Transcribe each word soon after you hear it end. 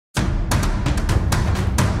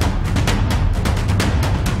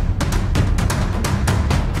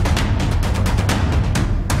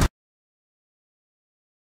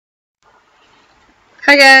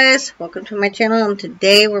Hi guys, welcome to my channel, and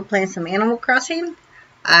today we're playing some Animal Crossing.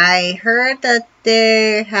 I heard that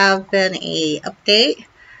there have been a update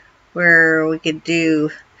where we could do,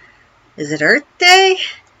 is it Earth Day?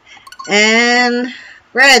 And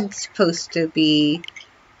Red's supposed to be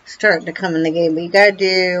starting to come in the game, but you gotta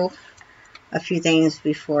do a few things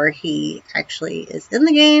before he actually is in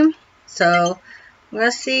the game. So, I'm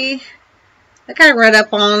gonna see. I kind of read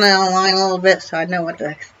up on it online a little bit so I know what to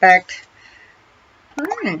expect.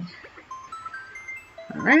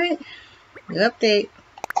 Alright, new update.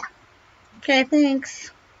 Okay,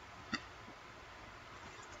 thanks.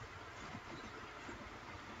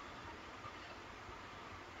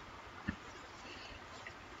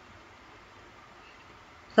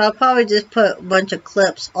 So I'll probably just put a bunch of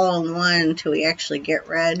clips all in one until we actually get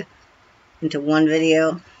Red into one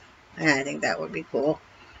video. And I think that would be cool.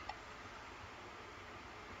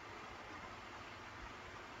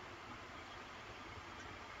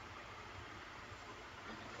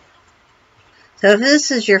 So if this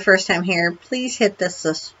is your first time here, please hit the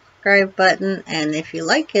subscribe button, and if you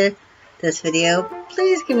like this video,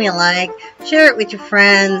 please give me a like, share it with your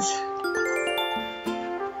friends,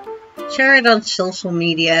 share it on social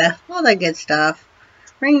media, all that good stuff.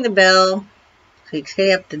 Ring the bell so you can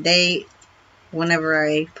stay up to date whenever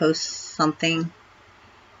I post something.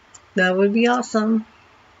 That would be awesome.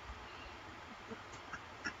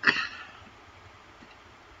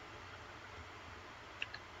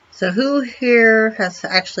 So who here has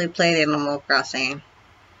actually played Animal Crossing?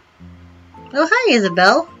 Oh, hi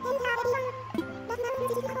Isabel.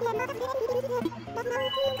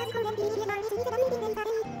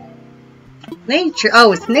 Nature.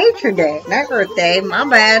 Oh, it's Nature Day, not Earth Day. My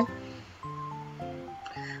bad.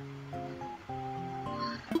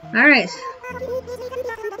 Alright.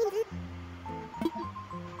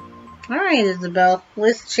 Alright, Isabel. At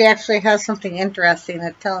least she actually has something interesting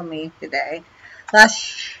to tell me today.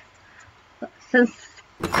 Since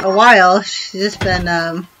a while, she's just been,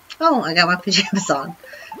 oh, I got my pajamas on.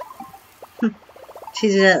 She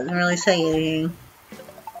didn't really say anything.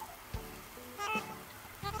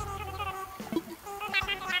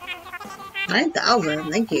 $9,000,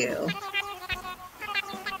 thank you.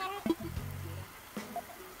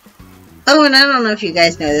 Oh, and I don't know if you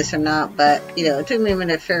guys know this or not, but, you know, it took me a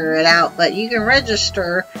minute to figure it out, but you can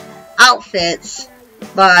register outfits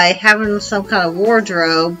by having some kind of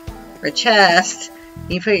wardrobe or chest.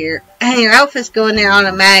 You put your outfits go in there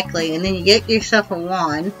automatically, and then you get yourself a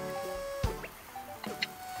wand.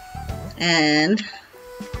 And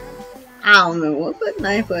I don't remember what button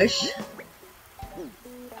I push.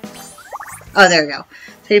 Oh, there we go.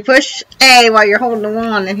 So you push A while you're holding the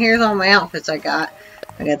wand, and here's all my outfits I got.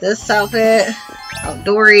 I got this outfit,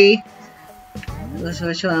 outdoory. This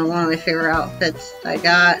is one of my favorite outfits I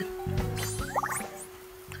got.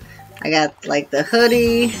 I got like the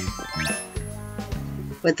hoodie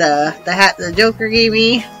with the hat the Joker gave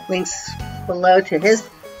me. Links below to his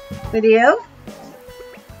video.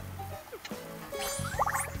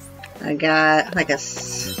 I got like I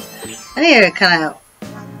need a kind of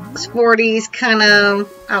sporties kind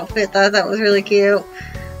of outfit. Thought that was really cute.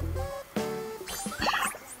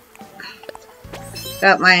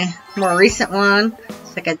 Got my more recent one.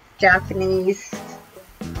 It's like a Japanese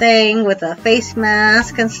thing with a face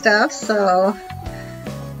mask and stuff. So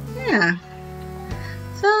yeah.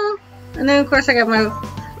 So, and then of course I got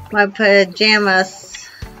my pajamas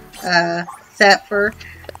set for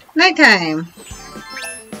nighttime,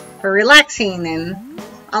 for relaxing and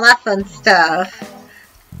all that fun stuff.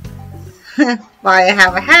 Why I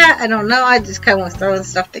have a hat, I don't know. I just kind of was throwing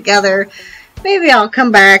stuff together. Maybe I'll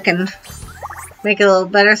come back and make it a little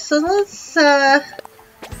better. So let's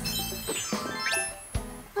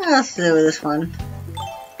do this one.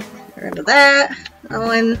 Get rid of that.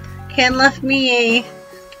 Oh, and Ken left me a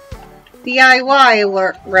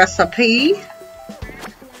DIY recipe.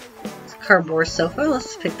 It's a cardboard sofa.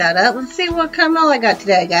 Let's pick that up and see what kind of mail I got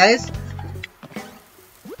today, guys.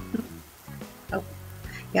 Oh,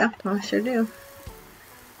 yeah, I sure do.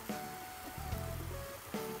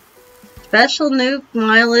 Special new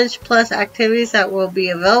mileage plus activities that will be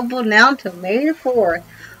available now until May the 4th.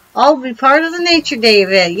 All will be part of the Nature Day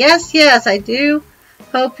event. Yes, yes, I do.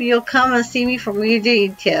 Hope you'll come and see me for more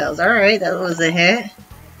details. Alright, that was a hit.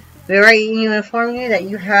 We're writing you inform you that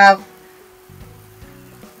you have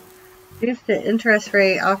reduced the interest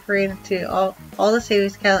rate offering to all the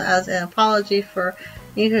savings account as an apology for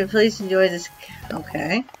you can please enjoy this.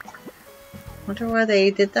 Okay. Wonder why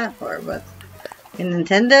they did that for, but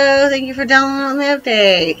Nintendo, thank you for downloading the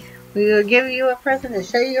update. We will give you a present to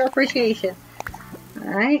show your appreciation.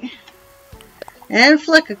 Alright. And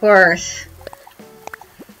Flick, of course.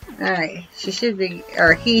 Alright, she should be,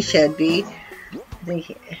 or he should be. I think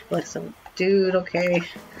he looks some dude, okay.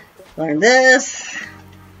 Learn this.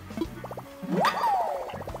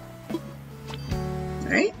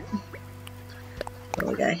 Alright. What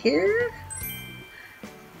we got here?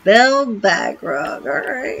 Bell bag rug,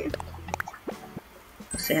 alright.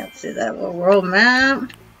 Let's see, let's see that little world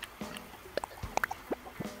map.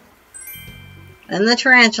 And the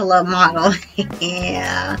tarantula model.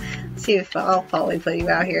 Yeah. Let's see if I'll probably put you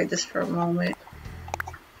out here just for a moment.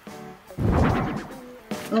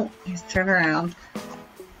 Oh, he's turned around.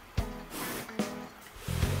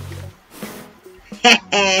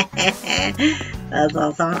 That's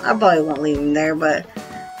awesome. I probably won't leave him there, but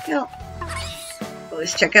you know,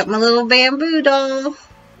 always check out my little bamboo doll.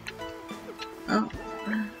 Oh,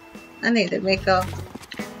 I need to make a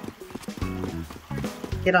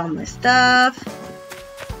get all my stuff.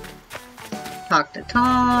 Talk to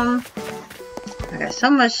Tom. I got so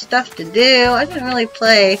much stuff to do. I didn't really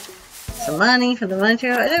play some money for the money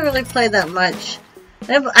too. I didn't really play that much.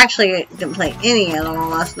 I didn't play any at all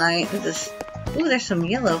last night. Just, ooh, there's some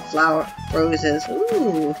yellow flower roses.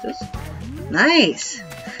 Ooh, those nice.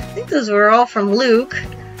 I think those were all from Luke.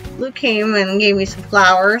 Luke came and gave me some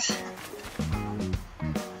flowers.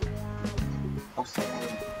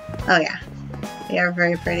 Oh yeah, they are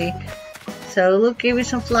very pretty. So Luke gave me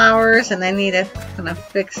some flowers, and I need to kind of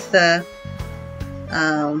fix the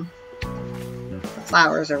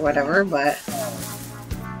flowers or whatever, but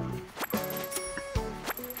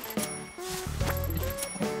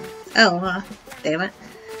oh, damn it.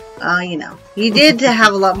 You know, you did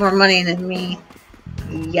have a lot more money than me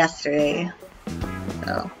yesterday,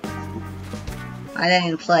 so I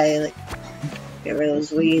didn't play, like, get rid of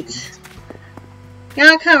those weeds. Yeah,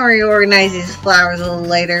 I'll kind of reorganize these flowers a little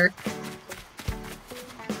later.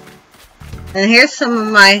 And here's some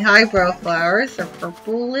of my eyebrow flowers. They're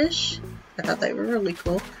purplish. I thought they were really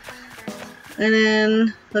cool. And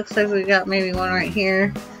then, looks like we got maybe one right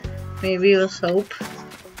here. Maybe with soap.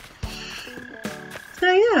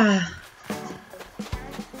 So yeah.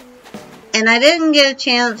 And I didn't get a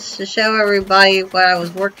chance to show everybody what I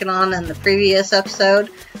was working on in the previous episode.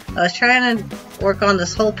 I was trying to work on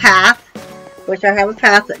this whole path, which I have a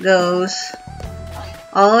path that goes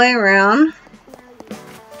all the way around.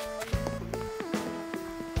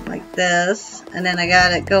 Like this, and then I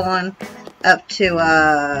got it going up to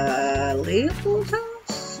Leopold's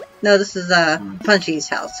house? No, this is Punchy's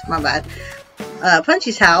house, my bad.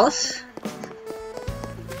 Punchy's house,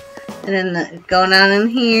 and then going down in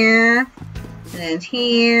here, and then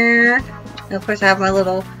here, and of course I have my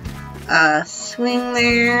little swing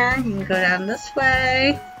there. You can go down this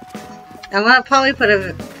way. I'm gonna probably put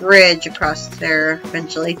a bridge across there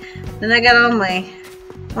eventually. Then I got all my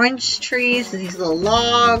orange trees and these little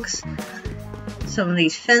logs. Some of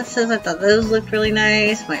these fences, I thought those looked really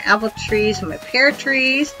nice. My apple trees and my pear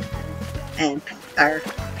trees. And our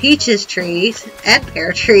peaches trees and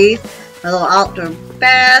pear trees. My little outdoor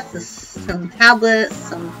bath, some tablets,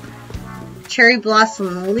 some cherry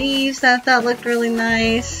blossom leaves that I thought looked really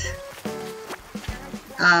nice.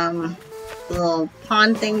 Little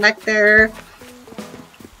pond thing back there.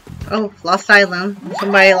 Oh, lost item.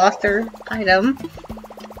 Somebody lost their item.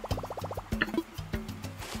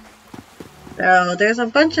 So there's a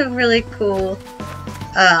bunch of really cool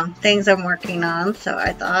things I'm working on. So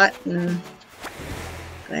I thought, go ahead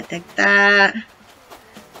and take that.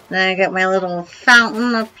 Then I got my little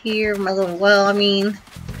fountain up here, my little well, I mean.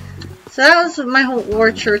 So that was my whole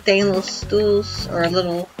orchard thing, little stools, or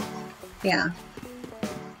little, yeah,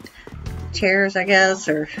 chairs, I guess,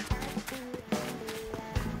 or,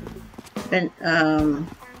 yeah,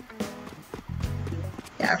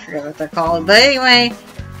 I forgot what they're called. But anyway,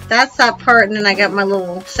 that's that part, and then I got my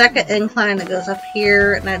little second incline that goes up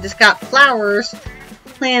here, and I just got flowers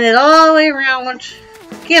planted all the way around, which,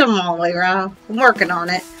 get them all the way around. I'm working on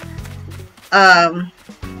it.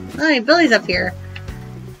 Hey, Billy's up here.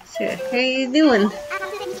 So, how you doing?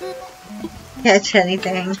 Catch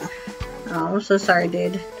anything? Oh, I'm so sorry,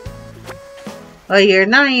 dude. Well, you're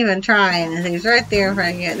not even trying. He's right there in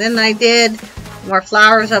front of you. Then I did more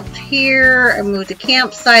flowers up here. I moved the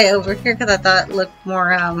campsite over here because I thought it looked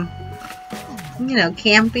more, you know,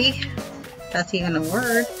 campy. That's even a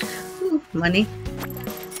word. Ooh, money.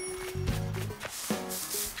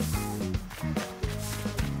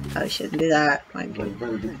 I shouldn't do that.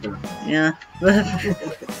 Yeah.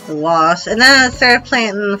 The loss. And then I started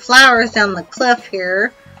planting the flowers down the cliff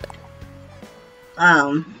here.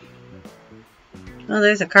 Oh,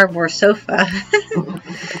 there's a cardboard sofa.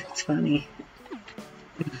 It's funny.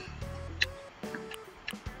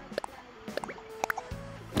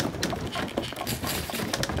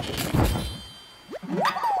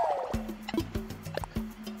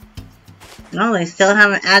 No, they still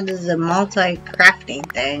haven't added the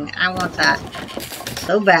multi-crafting thing. I want that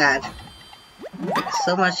so bad. It's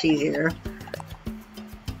so much easier.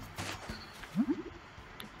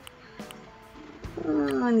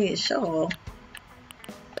 Oh, I need a shovel.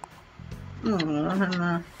 Oh, I don't have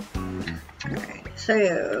enough. Alright,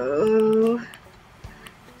 so...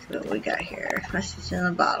 see what we got here. Message in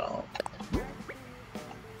a bottle.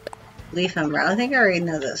 Leaf umbrella. I think I already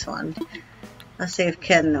know this one. Let's see if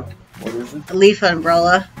Ken knows. What is it? Leaf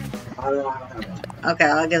umbrella. I don't have that. Okay,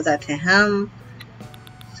 I'll give that to him.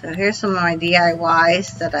 So here's some of my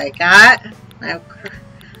DIYs that I got. I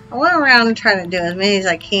went around trying to do as many as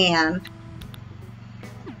I can.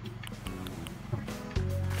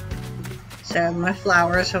 So my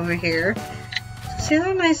flowers over here. See,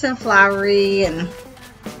 they're nice and flowery, and I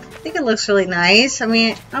think it looks really nice. I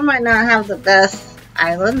mean, I might not have the best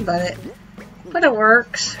island, but it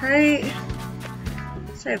works, right?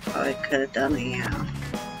 So I probably could have done the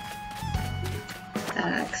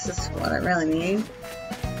because that's what I really need.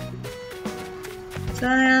 So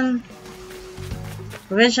then,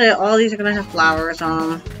 eventually all these are going to have flowers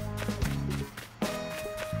on them.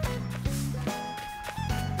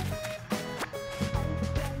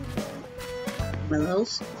 My little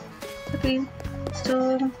cooking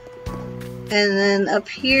stool. And then up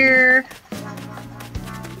here,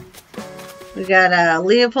 we got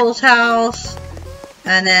Leopold's house.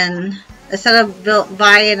 And then instead of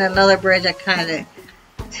buying another bridge, I kind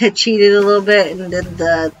of cheated a little bit and did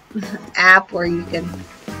the app where you can,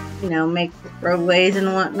 you know, make roadways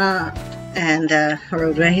and whatnot. And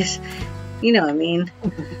roadways, you know what I mean.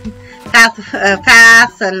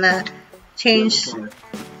 Paths and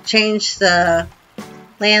change the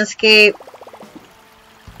landscape,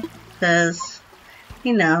 because,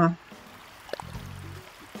 you know,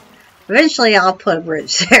 eventually I'll put a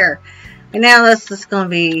bridge there. And now that's just going to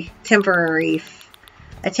be a temporary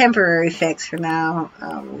fix for now.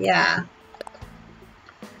 Yeah.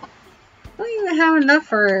 I don't even have enough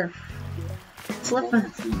for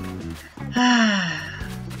slipping.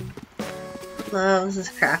 Loves this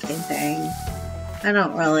crafting thing. I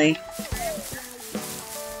don't really.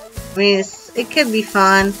 I mean, it could be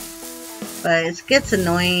fun, but it gets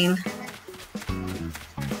annoying.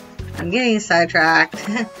 I'm getting sidetracked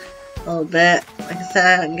a little bit. Like I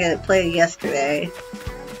said, I didn't get it played yesterday.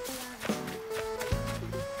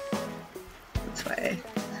 This way.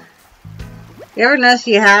 You ever notice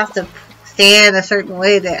you have to stand a certain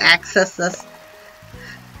way to access this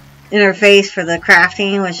interface for the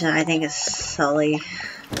crafting, which I think is silly,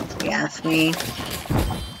 if you ask me.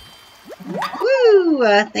 Woo!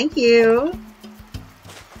 Thank you.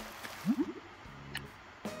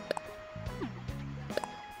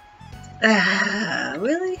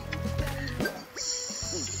 Really?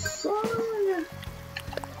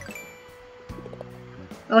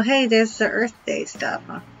 Oh, hey, there's the Earth Day stuff,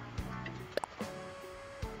 huh?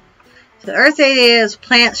 So Earth Day is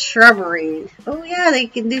plant shrubbery. Oh yeah, they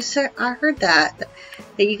can do. I heard that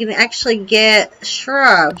you can actually get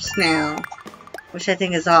shrubs now, which I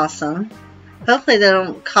think is awesome. Hopefully they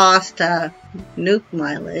don't cost nuke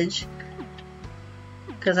mileage,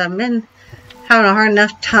 because I've been having a hard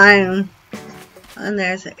enough time. And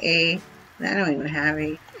there's a. I don't even have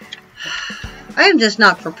a. I am just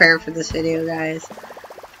not prepared for this video, guys.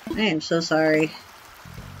 I am so sorry.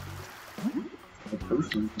 The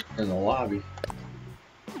person in the lobby.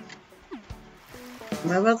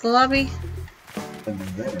 What about the lobby?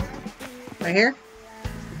 There. Right here?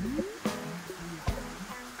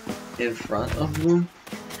 In front of them?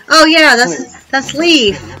 Oh yeah, that's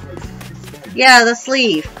Leaf. Yeah, that's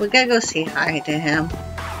Leaf. We gotta go say hi to him.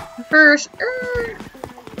 First.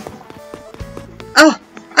 Oh!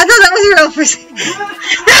 I thought that was real for a second.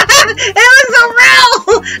 It was so real!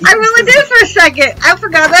 I really did for a second. I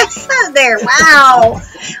forgot that said there. Wow.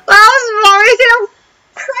 Well, I was already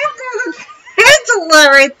tarantula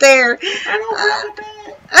right there. Run!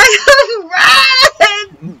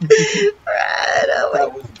 Oh my,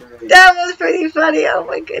 that was pretty funny. Oh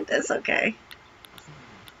my goodness. Okay.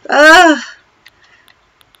 Yeah,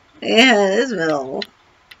 this little.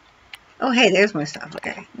 Oh, hey, there's my stuff.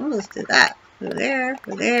 Okay. Well, let's do that. Over there.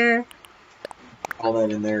 Over there. All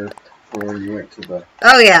that in there before you went to the...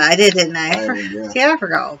 Oh, yeah, I did, didn't I? Yeah. See, I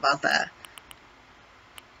forgot all about that.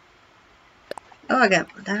 Oh, I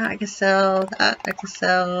got that. I can sell. That I can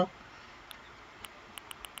sell.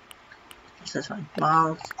 What's this one?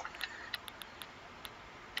 Moths.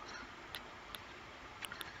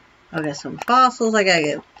 I got some fossils. I gotta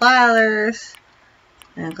get flowers.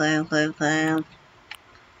 And clam.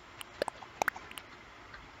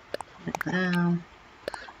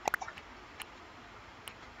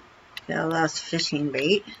 Yeah, that's fishing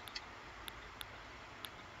bait.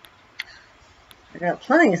 I got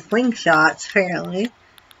plenty of slingshots, apparently.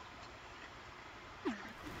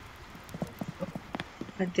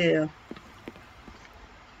 I do.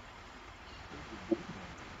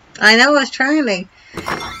 I know I was trying to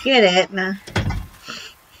get it, and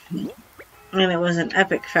it was an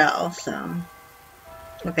epic fail, so.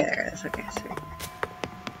 Okay, there it is. Okay, sweet.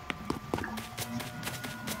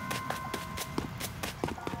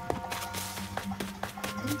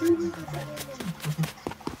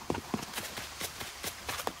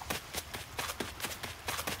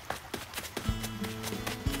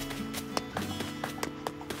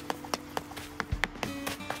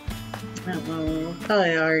 I don't know,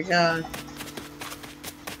 probably already got.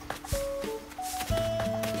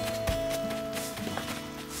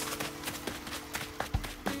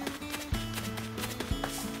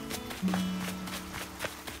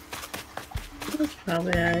 That's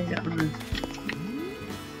probably already gone.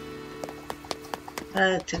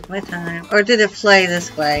 It took my time. Or did it fly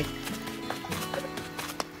this way?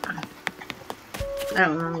 I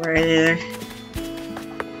don't remember it either.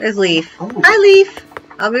 There's Leaf. Hi, Leaf!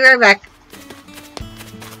 I'll be right back.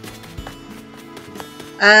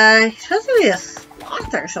 He's supposed to be a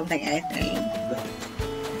sloth or something, I think.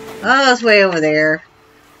 Oh, it's way over there.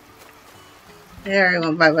 There, it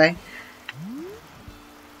went bye-bye.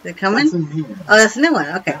 Is it coming? Oh, that's a new one.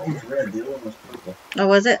 Okay. That one's red. The other one was purple. Oh,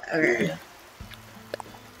 was it? Okay. Yeah.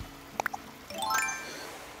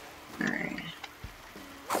 Alright.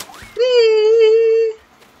 Whee!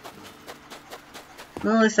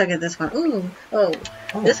 Well, at least I get this one. Ooh. Oh.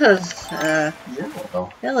 This was,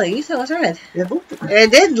 Yellow. you said it was red. It looked red.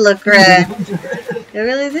 It did look red. Red. It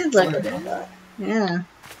really did look Sorry red. about that. Yeah.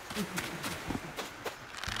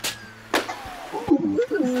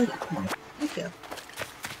 Ooh. Thank you.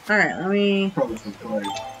 Alright, let me... Probably some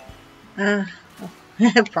clay.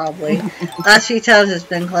 Probably. Last few times it's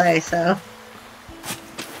been clay, so...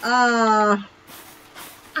 I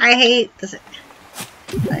hate this.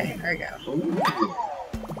 There we go. Ooh.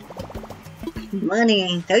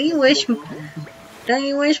 Money. Don't you wish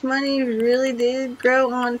money really did grow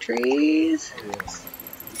on trees? Yes.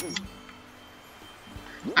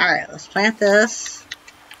 Alright, let's plant this.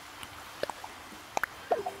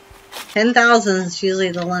 10,000 is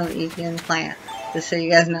usually the limit you can plant, just so you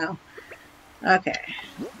guys know. Okay.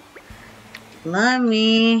 Let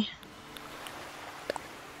me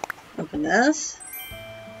open this.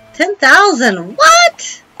 10,000!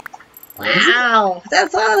 What? Wow,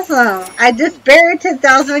 that's awesome. I just buried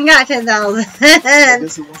 10,000 and got 10,000. I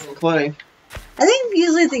guess it wasn't clay. I think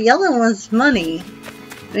usually the yellow one's money.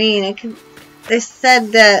 I mean, it could, they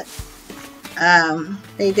said that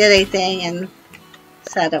they did a thing and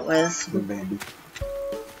said it was The baby.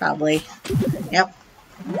 probably. Yep.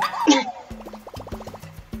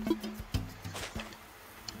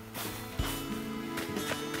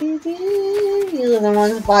 Usually the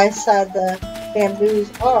ones by side the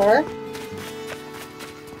bamboos are.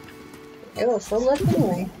 It was so lucky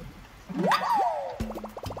anyway.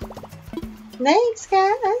 Thanks,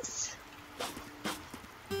 guys.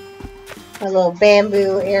 A little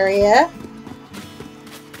bamboo area.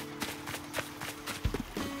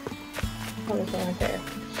 What is that right there?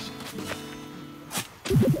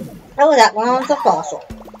 Oh, that one was a fossil.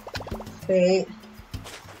 Sweet.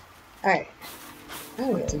 Alright.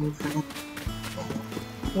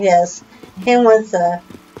 Yes. Him was a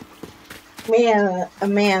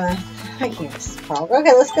man. I can't talk.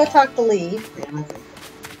 Okay, let's go talk to Lee.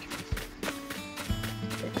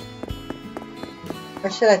 Or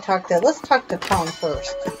should I talk to... Let's talk to Tom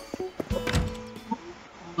first.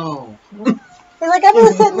 Oh. He's like, I've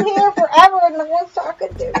been sitting here forever and no one's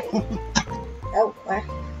talking to me. Oh,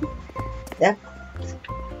 yep.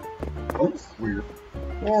 That's weird.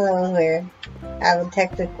 Yeah, that was weird. Having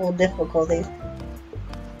technical difficulties.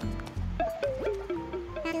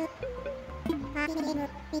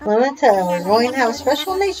 Clementine, we're going to have a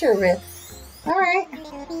special nature event. Alright.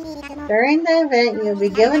 During the event, you'll be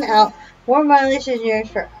given out more mileage than yours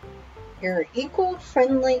for your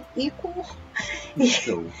eco-friendly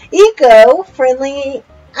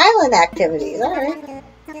island activities. Alright.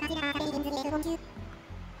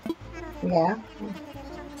 Yeah.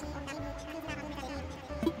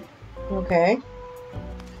 Okay.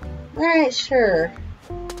 Alright, sure.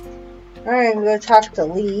 Alright, I'm going to talk to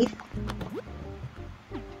Lee.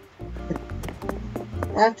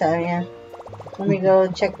 I'll tell you. Let me go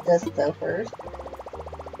check this though first.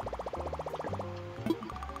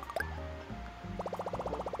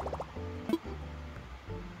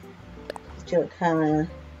 See what kind of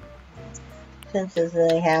fences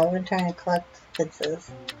they have. We're trying to collect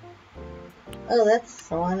fences. Oh, that's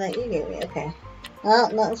the one that you gave me. Okay. Well,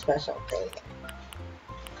 nothing special. There you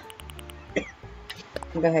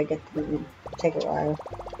go. Go ahead, take a while.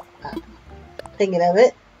 Thinking of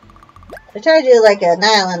it. I tried to do like an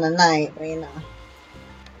island a night, but you know.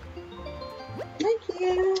 Thank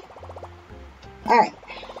you. Alright.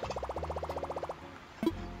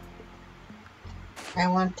 I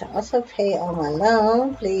want to also pay all my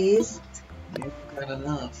loan, please. You've got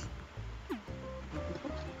enough.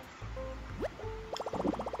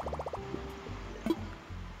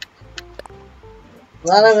 A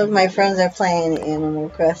lot of my friends are playing Animal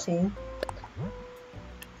Crossing.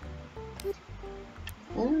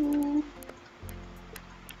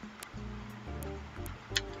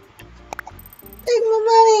 Take my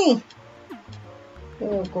money! You're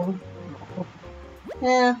welcome.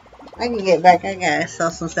 Yeah, I can get back. I gotta sell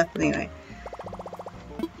some stuff anyway.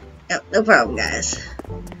 Yep, no problem, guys.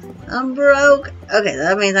 I'm broke. Okay,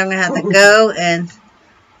 that means I'm gonna have to go and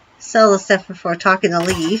sell the stuff before talking to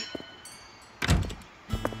leave.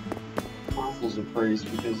 Waffles are praised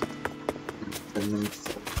because.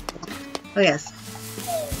 Oh yes.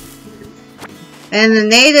 And the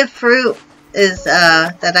native fruit is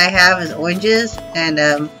that I have is oranges,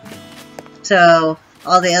 and so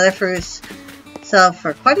all the other fruits sell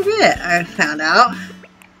for quite a bit. I found out.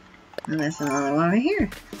 And there's another one right here.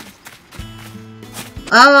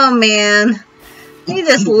 Oh man, you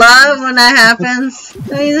just love when that happens.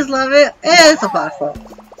 Don't you just love it? It's a waffle.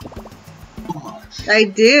 I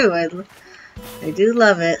do. I do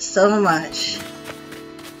love it so much.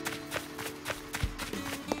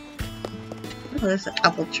 Oh, there's an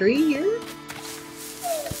apple tree here.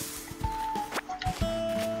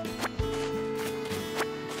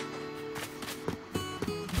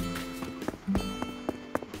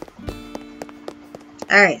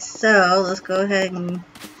 Alright, so let's go ahead and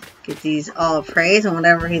get these all appraised, and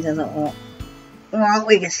whatever he doesn't want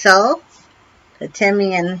we can sell to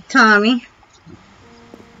Timmy and Tommy.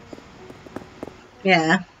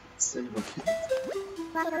 Yeah.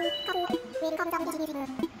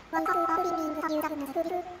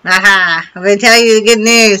 Aha! I'm going to tell you the good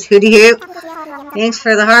news, Hooty Hoop. Thanks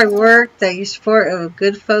for the hard work that you support of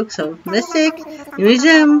good folks of Mystic. The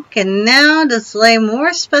museum can now display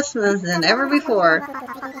more specimens than ever before,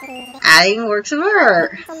 adding works of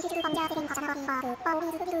art.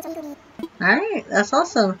 Alright, that's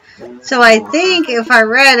awesome. So I think if I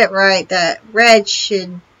read it right, that Red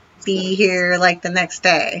should be here like the next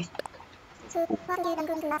day.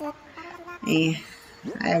 Yeah,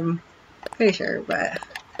 I'm pretty sure, but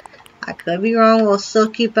I could be wrong. We'll still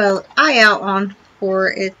keep an eye out on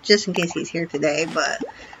for it just in case he's here today, but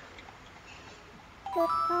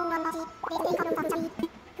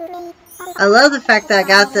I love the fact that I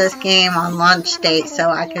got this game on launch date so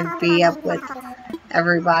I could be up with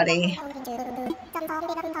everybody.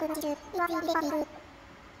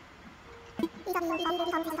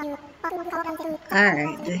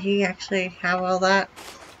 Alright, did he actually have all that?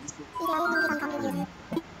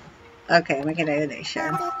 Okay, make a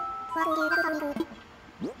donation.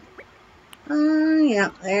 Yeah,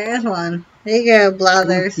 there's one. There you go,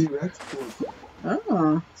 Blathers.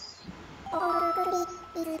 Oh.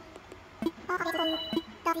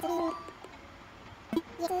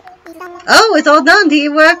 Oh, it's all done.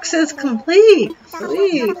 T-Rex is complete.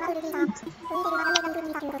 Sweet.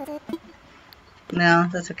 No,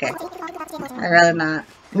 that's okay. I'd rather not.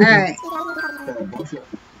 Alright.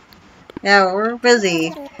 Yeah, we're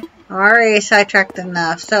busy. I'm already sidetracked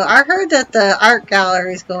enough. So I heard that the art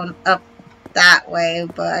gallery is going up that way,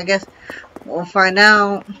 but I guess we'll find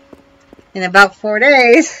out in about 4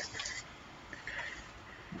 days.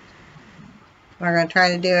 We're going to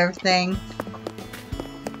try to do everything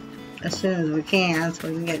as soon as we can so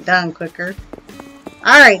we can get done quicker.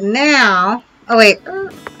 Alright, now... Oh, wait.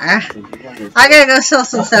 I gotta go sell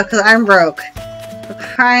some stuff because I'm broke. For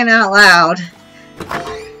crying out loud.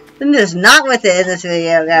 I'm just not with it in this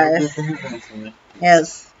video, guys.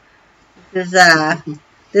 Yes. This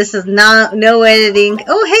is not no editing.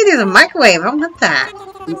 Oh, hey, there's a microwave. I don't want that.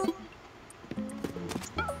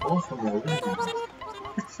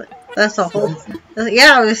 That's a whole.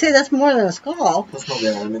 Yeah, I would say that's more than a skull. That's not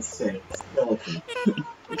what I meant to say.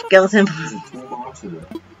 Skeleton. Skeleton.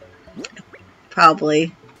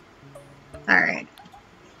 Probably. Alright.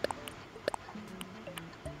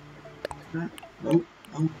 Nope.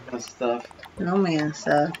 No stuff. No man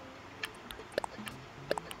stuff.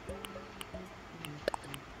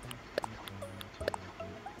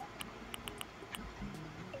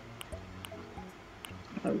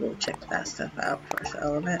 I'll go check that stuff out first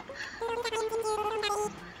element.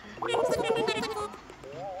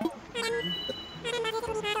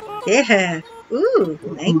 Yeah. Ooh,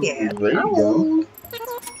 thank you. There you go.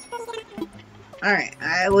 Alright,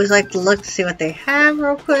 I always like to look to see what they have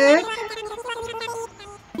real quick.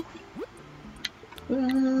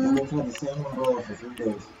 They've had the same umbrella for 3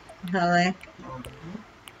 days. Really?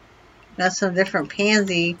 Got some different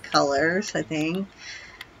pansy colors, I think.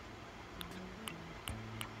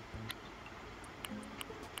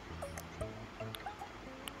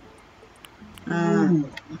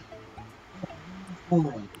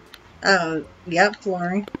 Oh, yep,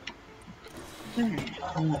 flooring. Alright.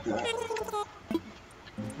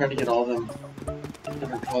 Trying to get all them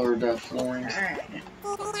different colored floorings. Alright.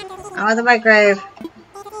 I want the microwave.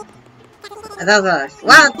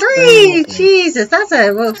 Wow, 3! Jesus, that's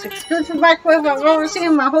the most expensive microwave I've ever seen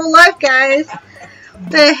in my whole life, guys.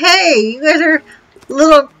 But hey, you guys are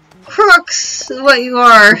little crooks, is what you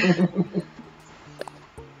are.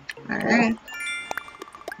 Alright.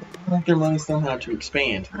 I think their money's somehow to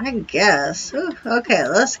expand. I guess. Ooh, okay,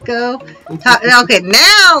 let's go. Okay,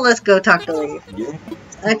 now let's go talk to Leaf. Yeah.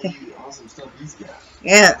 Okay. Awesome stuff he's got.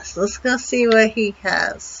 Yes, let's go see what he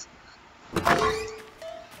has.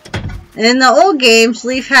 In the old games,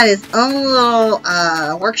 Leaf had his own little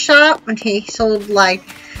workshop, and he sold like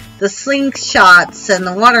the slingshots and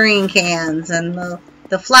the watering cans and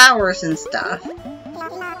the flowers and stuff.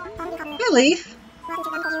 Hey, Leaf.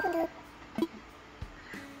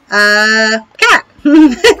 Cat.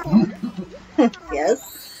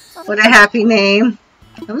 Yes. What a happy name.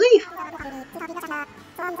 I'm Leaf.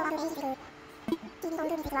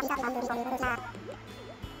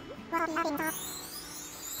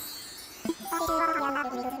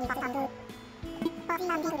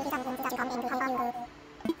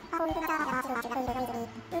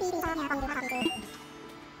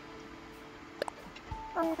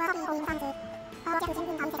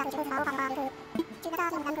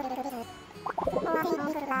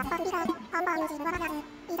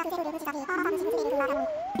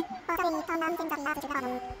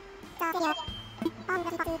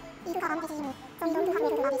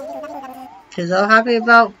 She's all happy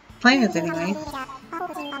about playing with it anyway.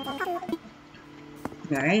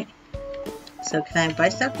 Alright. So can I buy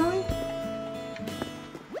stuff from him?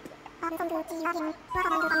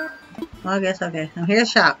 Well, I guess okay. I'm here to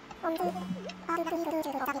shop.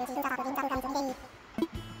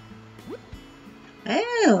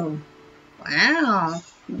 Oh, wow.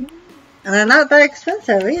 And they're not that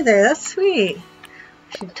expensive either. That's sweet.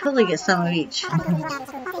 I should totally get some of each.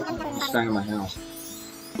 It's back in my house.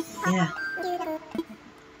 Yeah.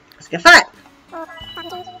 Let's get 5.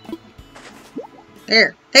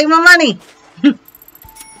 There. Take my money.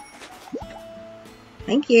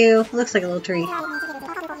 Thank you. Looks like a little tree.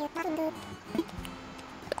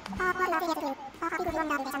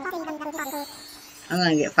 I'm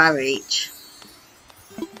gonna get 5 of each.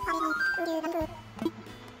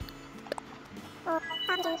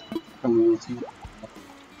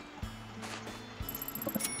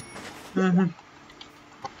 Mm-hmm.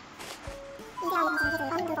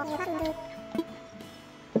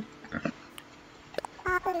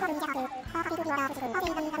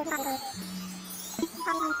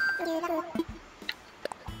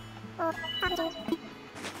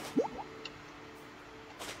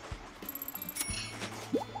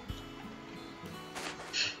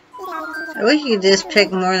 I wish you could just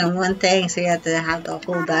pick more than one thing so you have to have the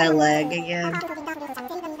whole dialogue again.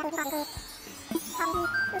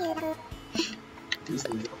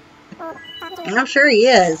 I'm sure he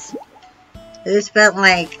is. They spent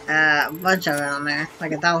like a bunch of it on there,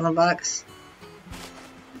 like $1,000.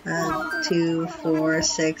 2, 4,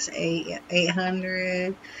 6, 8,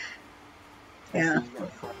 800. Yeah.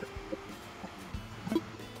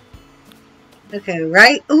 Okay,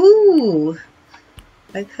 right? Ooh!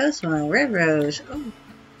 Like Cosmo, Red Rose. Ooh.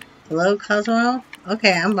 Hello, Cosmo?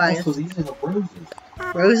 Okay, I'm buying. These are the roses.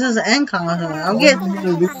 Roses and Cosmo. I'm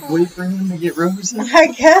getting. Wait for him to get roses? I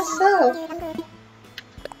guess so.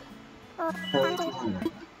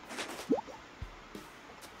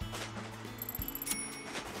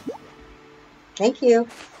 Thank you.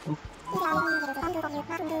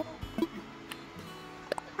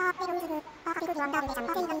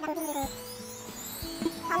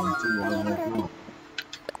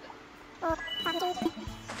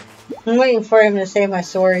 I'm waiting for him to say my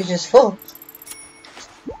storage is full.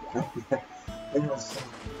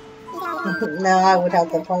 No, I would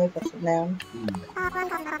have to probably put it down. I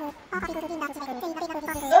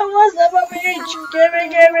want some of each! Gimme,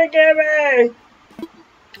 gimme, gimme!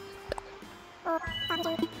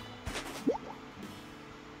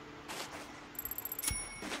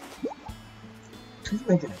 She's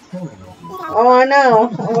making a killing. Oh, I know.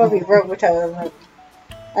 I'm gonna be broke with her.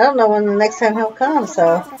 I don't know when the next time he'll come,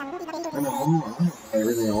 so. I know,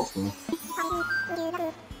 everything else will.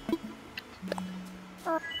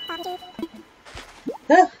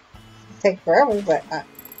 Take forever, but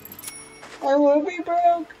I will be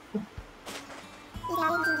broke.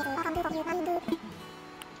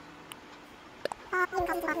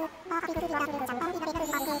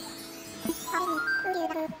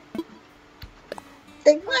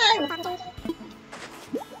 Take 5.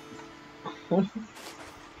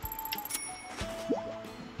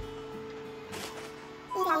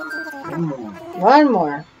 One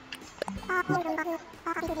more.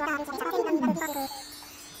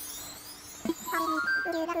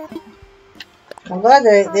 I'm glad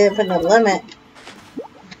they didn't put no limit.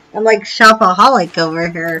 I'm like shopaholic over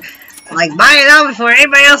here. I'm like, buy it out before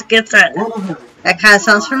anybody else gets it. That kind of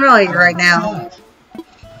sounds familiar right now.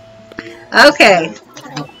 Okay.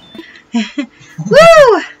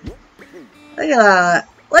 Woo! Look at that.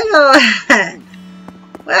 Look at that.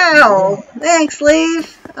 Wow. Thanks,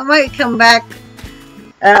 Leaf. I might come back.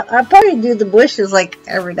 I'll probably do the bushes like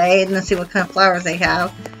every day and then see what kind of flowers they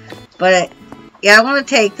have. But yeah, I want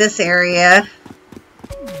to take this area.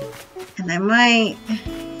 And I might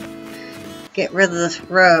get rid of this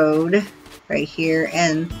road right here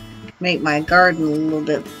and make my garden a little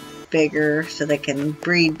bit bigger so they can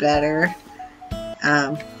breed better.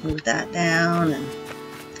 Move that down, and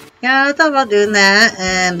yeah, I thought about doing that.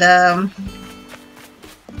 And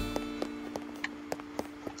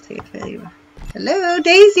see if hello,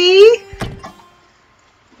 Daisy.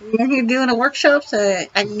 You in here doing a workshop so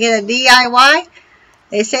I can get a DIY?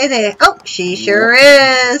 They say that. Oh, she sure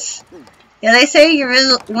is. Yeah, they say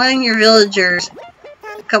one of your villagers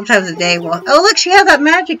a couple times a day will. Oh, look, she has that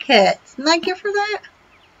magic hit. Didn't I give her that?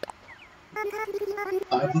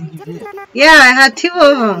 I think you did. Yeah, I had 2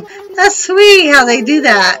 of them. That's sweet how they do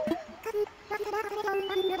that.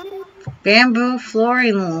 Bamboo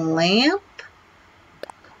flooring lamp?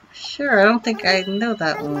 Sure, I don't think I know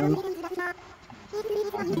that one.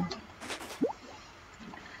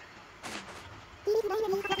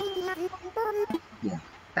 Yeah.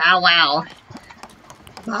 Bow wow.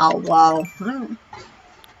 Bow wow.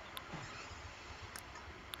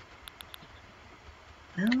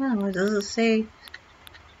 I don't know, it doesn't say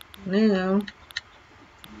new.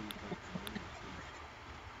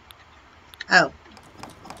 Oh.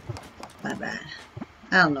 My bad.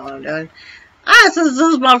 I don't know what I'm doing. Since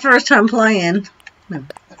this is my first time playing. No.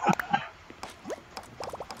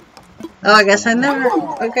 Oh, I guess I never.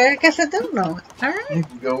 Okay, I guess I don't know. Alright. You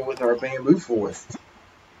can go with our bamboo forest.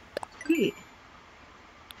 Sweet.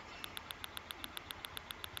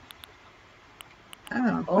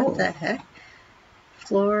 Oh, what the heck?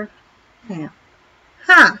 Floor. Yeah.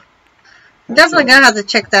 Huh. Definitely gonna have to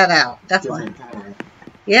check that out. Definitely.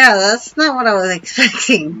 Yeah, that's not what I was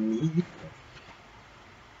expecting.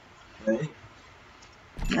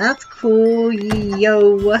 That's cool,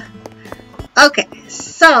 yo. Okay,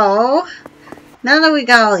 so now that we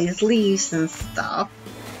got all these leaves and stuff,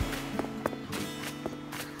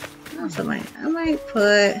 what else I might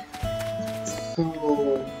put.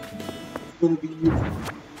 So it's gonna be.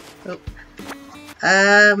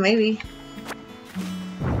 Oh. Maybe.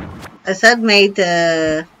 I said May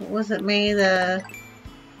the. What was it? May the.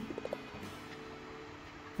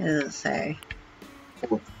 What does it say?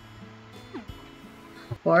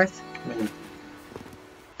 4th?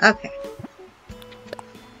 Okay.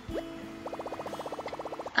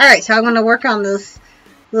 Alright, so I'm going to work on this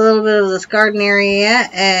little bit of this garden area,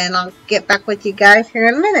 and I'll get back with you guys here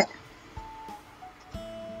in a minute.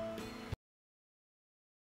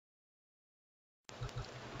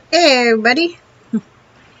 Hey everybody!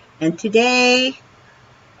 And today,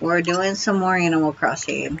 we're doing some more Animal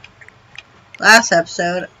Crossing. Last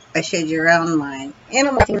episode, I showed you around my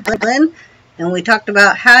Animal Crossing, and we talked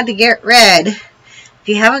about how to get red. If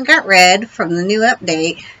you haven't got red from the new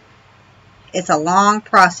update, it's a long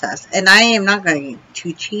process. And I am not going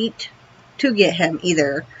to cheat to get him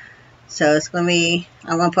either. So it's going to be,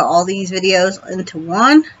 I'm going to put all these videos into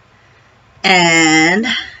one and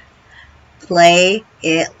play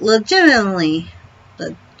it legitimately.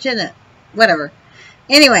 Whatever.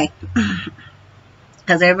 Anyway,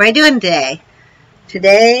 how's everybody doing today?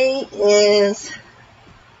 Today is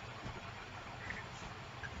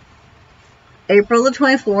April the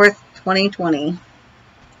 24th, 2020.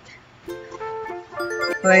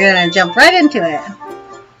 We're going to jump right into it.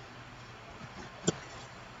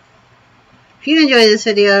 If you enjoyed this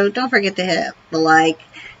video, don't forget to hit the like.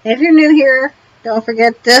 And if you're new here, don't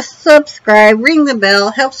forget to subscribe, ring the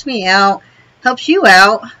bell, helps me out, helps you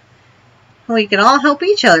out. We can all help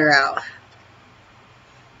each other out.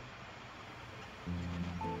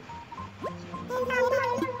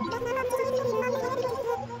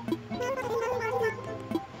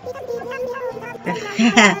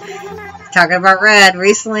 Talking about Red,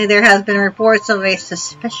 recently there has been reports of a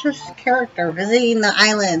suspicious character visiting the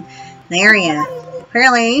island in the area.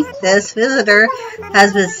 Apparently, this visitor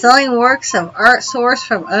has been selling works of art sourced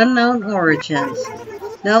from unknown origins.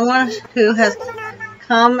 No one who has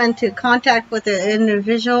come into contact with the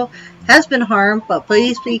individual has been harmed, but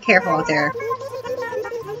please be careful out there.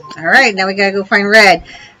 Alright, now we gotta go find Red.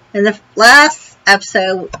 In the last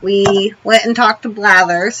episode, we went and talked to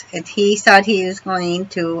Blathers, and he said he was going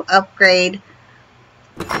to upgrade,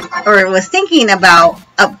 or was thinking about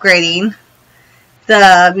upgrading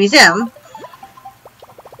the museum,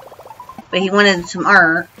 but he wanted some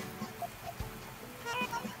art.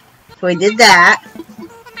 So we did that.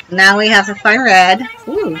 Now we have to find Red.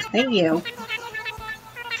 Ooh, thank you.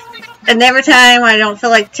 And every time I don't feel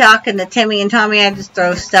like talking to Timmy and Tommy, I just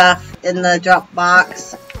throw stuff in the drop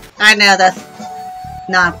box. I know that's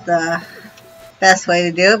not the best way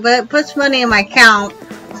to do it, but it puts money in my account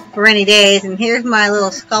for rainy days. And here's my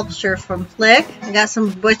little sculpture from Flick. I got some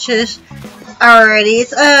bushes already.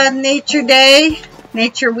 It's Nature Day,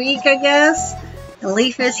 Nature Week, I guess. The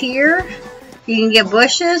leaf is here. You can get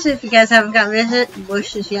bushes if you guys haven't got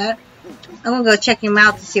bushes yet. I'm gonna go check him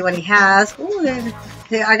out to see what he has. Ooh,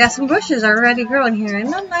 I got some bushes already growing here.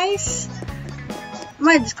 Isn't that nice? I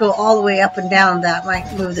might just go all the way up and down that.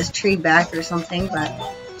 Might move this tree back or something, but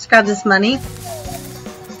let's grab this money.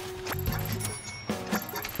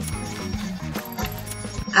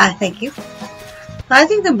 Thank you. I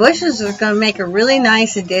think the bushes are going to make a really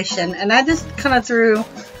nice addition, and I just kind of threw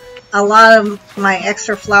a lot of my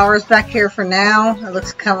extra flowers back here for now. It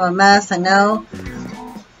looks kind of a mess, I know,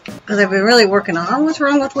 because I've been really working on. What's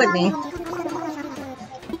wrong with Whitney?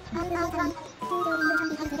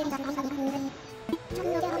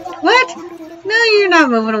 What? No, you're not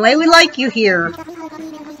moving away. We like you here.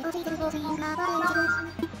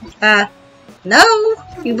 No,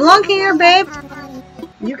 you belong here, babe.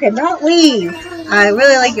 You cannot leave. I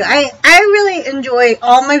really like you. I really enjoy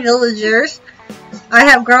all my villagers. I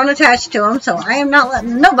have grown attached to them, so I am not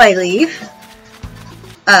letting nobody leave.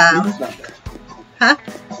 Huh?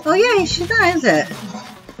 Oh yeah, she's not, is it?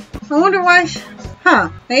 I wonder why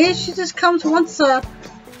maybe she just comes once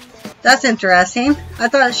that's interesting. I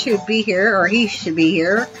thought she would be here, or he should be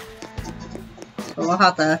here. So we'll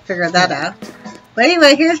have to figure that out. But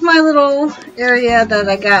anyway, here's my little area that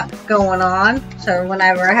I got going on. So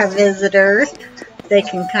whenever I have visitors, they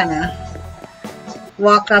can kind of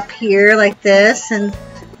walk up here like this. And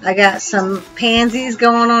I got some pansies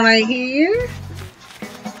going on right here.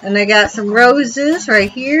 And I got some roses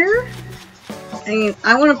right here. And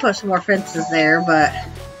I want to put some more fences there, but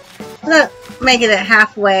make it at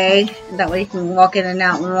halfway. That way you can walk in and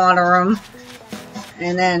out and water them.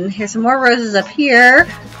 And then here's some more roses up here.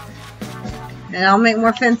 And I'll make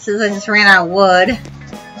more fences. I just ran out of wood.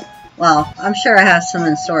 Well, I'm sure I have some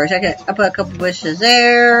in storage. I put a couple bushes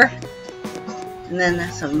there. And then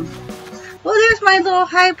there's some... Well, there's my little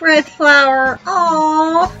hybrid flower.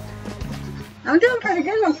 Aww. I'm doing pretty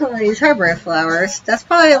good on some of these hybrid flowers. That's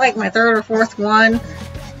probably like my third or fourth one.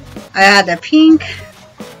 I had a pink.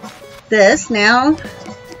 This now.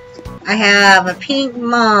 I have a pink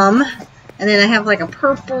mum. And then I have like a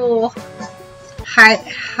purple...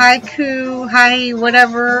 haiku,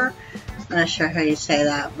 whatever. I'm not sure how you say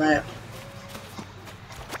that, but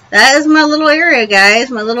that is my little area, guys.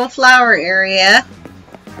 My little flower area.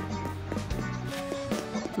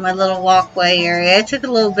 My little walkway area. It took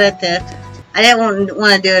a little bit to... I didn't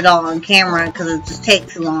want to do it all on camera because it just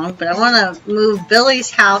takes too long, but I want to move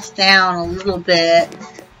Billy's house down a little bit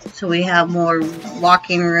so we have more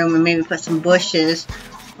walking room and maybe put some bushes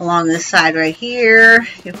along this side right here,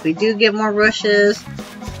 if we do get more bushes.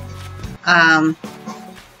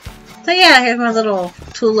 So yeah, here's my little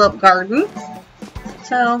tulip garden.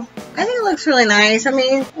 So, I think it looks really nice. I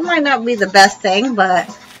mean, it might not be the best thing, but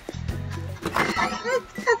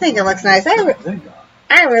I think it looks nice.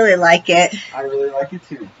 I really like it. I really like it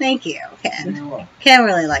too. Thank you, Ken. Ken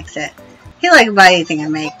really likes it. He likes about anything I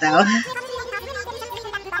make, though.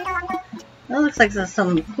 It looks like there's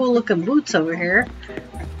some cool looking boots over here.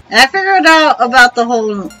 And I figured out about the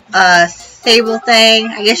whole stable thing.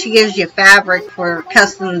 I guess she gives you fabric for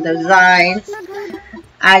custom designs.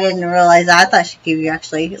 I didn't realize that. I thought she'd give you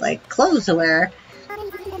actually like clothes to wear.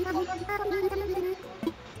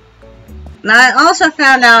 Now I also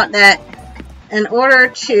found out that in order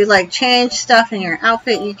to like change stuff in your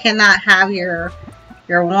outfit, you cannot have your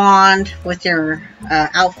wand with your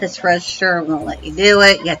outfits register. It won't let you do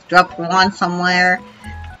it. You have to drop your wand somewhere.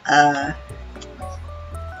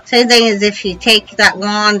 Same thing as if you take that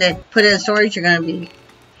wand and put it in storage, you're going to be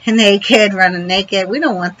naked, running naked. We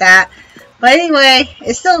don't want that. But anyway,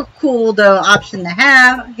 it's still cool though option to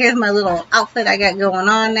have. Here's my little outfit I got going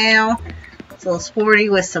on now. It's a little sporty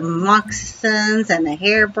with some moccasins and a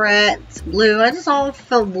hairbreadth. It's blue. I just all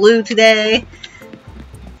feel blue today.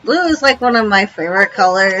 Blue is like one of my favorite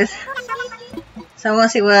colors. So I want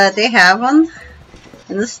to see what they have on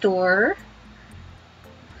in the store.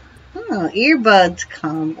 Oh, earbuds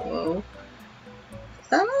combo. Is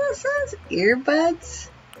that what it says? Earbuds?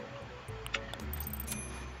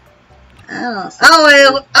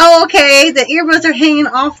 Oh, okay. The earbuds are hanging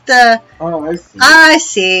off the. Oh, I see. I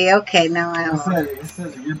see. Okay, now I know. It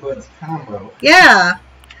says earbuds combo. Yeah.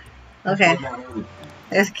 Okay.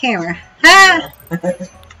 There's a camera. Ha!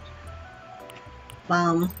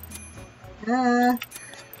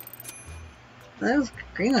 Those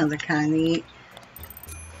green ones are kind of neat.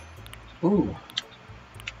 Ooh.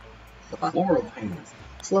 The floral paints.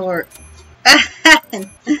 Floor. I'm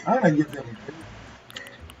gonna get them.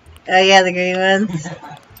 Oh yeah, the green ones.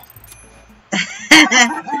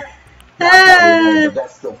 But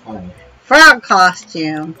that's still funny. Frog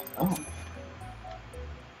costume. Oh.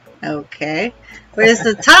 Okay. Where's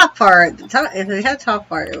the top part? The top, if we had a top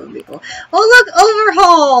part, it would be cool. Oh look,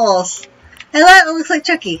 overhauls! And that looks like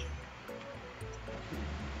Chucky.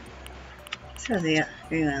 So the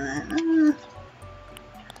green on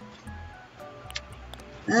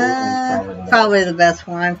that. Probably the best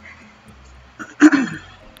one.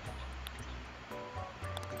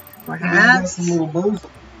 More hats. Some little bows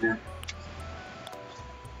here.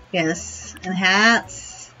 Yes, and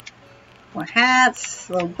hats. More hats.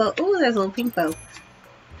 Little bow. Ooh, there's a little pink bow.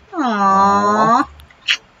 Aww.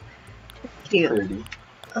 Cute. Pretty.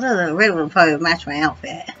 Although the red one would probably match my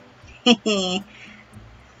outfit.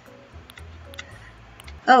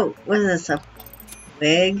 Oh, what is this? A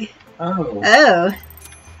wig? Oh. Oh.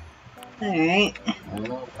 Alright. I don't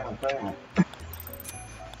know about that.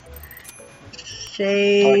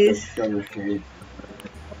 Shades. Like shades.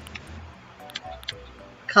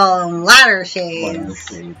 Call them ladder shades. Ladder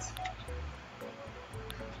shades.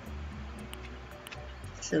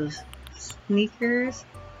 So, sneakers.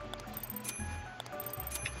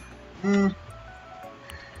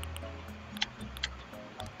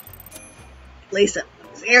 Lace up.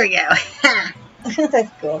 There we go.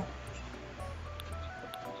 That's cool.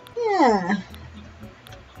 Yeah.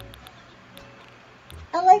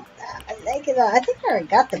 I like that. I like it. I think I already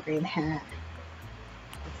got the green hat.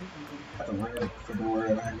 The red fedora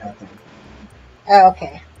and I got them. Oh,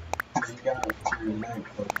 okay. You got it to your neck.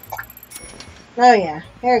 Oh, yeah.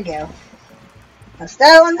 There we go. Let's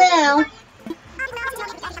that one down.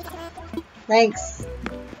 Thanks.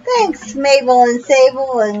 Thanks, Mabel and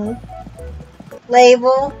Sable and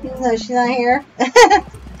Label, even though she's not here.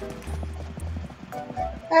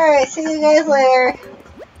 Alright, see you guys later.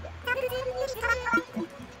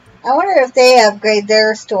 I wonder if they upgrade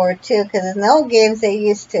their store too, because in the old games they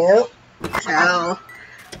used to. So.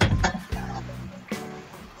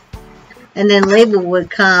 And then Label would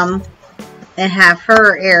come and have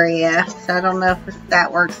her area. So I don't know if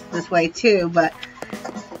that works this way too, but.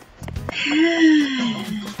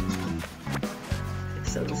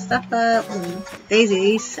 So the stuff up. And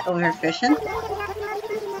Daisy's over here fishing.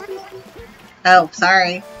 Oh,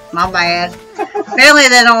 sorry. My bad. Apparently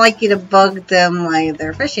they don't like you to bug them while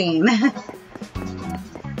they're fishing.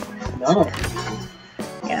 No.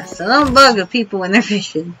 Yeah, so don't bug the people when they're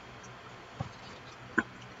fishing.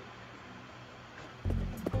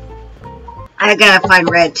 I gotta find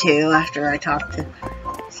Red too after I talk to...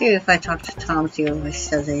 See if I talk to Tom, see if he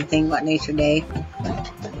says anything about Nature Day.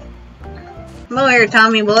 Come over here,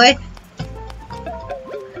 Tommy boy.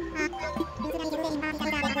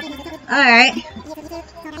 Alright.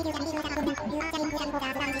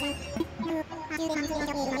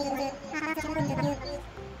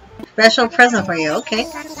 Special present for you, okay.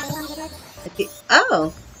 Oh,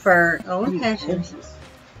 for own pictures.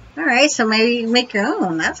 Alright, so maybe you make your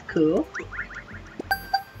own. That's cool.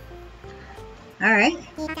 Alright.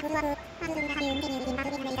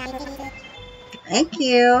 Thank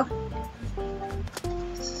you.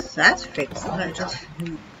 So that's pretty cool.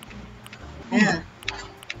 Yeah.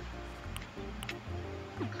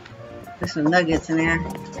 There's some nuggets in there.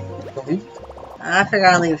 I figure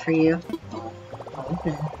I'll leave it for you.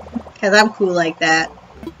 Okay. Because I'm cool like that.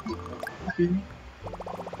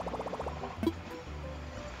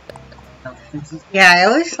 Yeah, I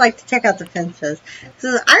always like to check out the fences. So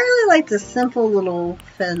I really like the simple little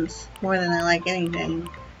fence more than I like anything.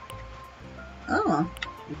 Oh.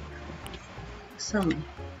 Some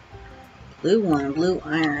blue one, blue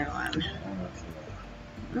iron one.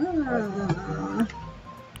 Oh.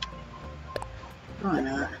 Why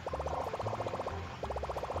not?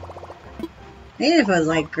 Maybe if it was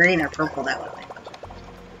like green or purple, that would be.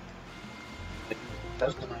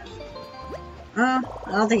 Customized. I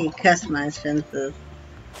don't think you customize fences.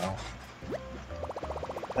 Oh.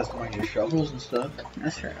 Customize your shovels and stuff.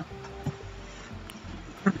 That's true.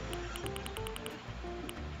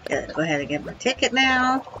 Go ahead and get my ticket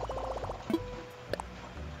now.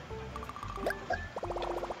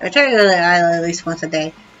 I try to go to the island at least once a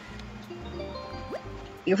day.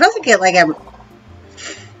 You're supposed to get like a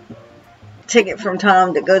ticket from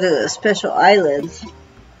Tom to go to the special islands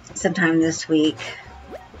sometime this week.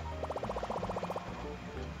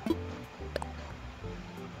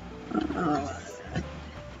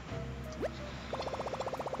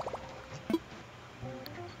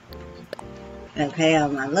 Gonna pay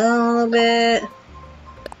off my loan a little bit.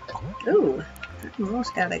 Ooh, I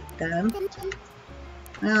almost got it done.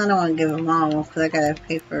 Well, I don't want to give them all because I gotta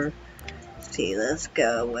pay for. Let's see, let's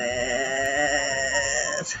go with.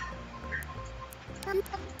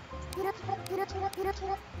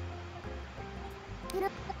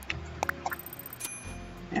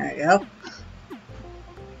 There we go.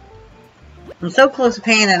 I'm so close to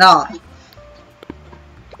paying it off.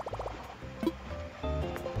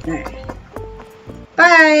 Alright.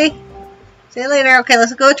 Bye! See you later. Okay,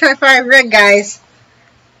 let's go try find Red, guys.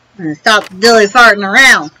 And stop dilly farting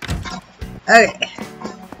around. Okay.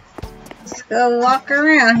 Let's go walk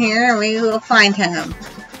around here and we will find him.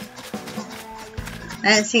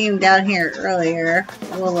 I didn't see him down here earlier.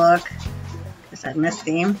 We'll look. Guess I missed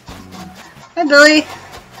him. Hi, Billy.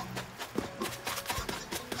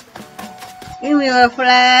 Give me a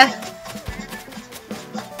fly.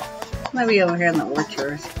 Might be over here in the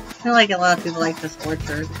orchard. I feel like a lot of people like this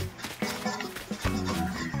orchard.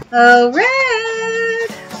 Oh, Red!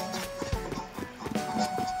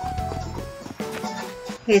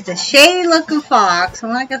 He's a shady looking fox.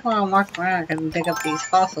 Well, I guess while I'm walking around, I can pick up these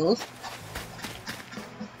fossils.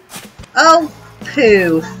 Oh,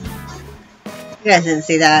 poo. You guys didn't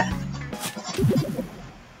see that.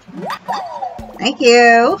 Thank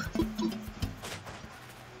you.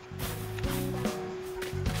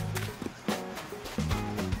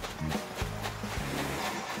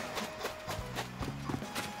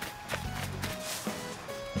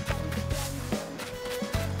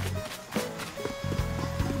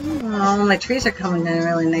 Oh, my trees are coming in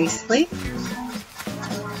really nicely.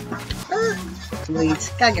 Weeds.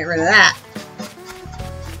 Gotta get rid of that.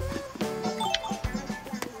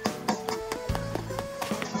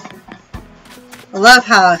 I love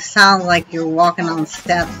how it sounds like you're walking on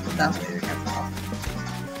steps without it.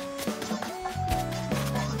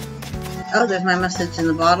 Oh, there's my message in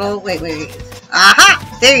the bottle. Wait.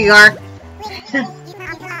 Aha! There you are!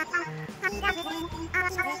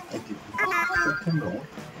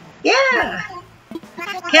 Yeah!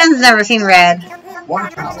 Ken's never seen Red. Wow.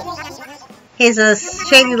 He's a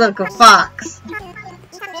shady looking fox.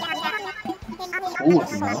 Ooh,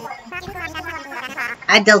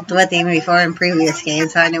 I dealt with him before in previous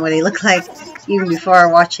games, so I knew what he looked like even before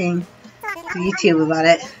watching YouTube about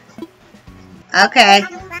it. Okay.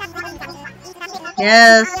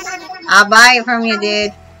 Yes. I'll buy it from you,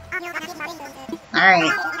 dude.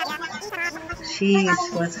 Alright. Jeez,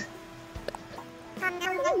 what's...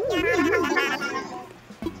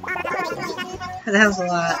 That was a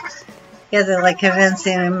lot. You have to like convince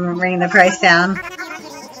him and bring the price down.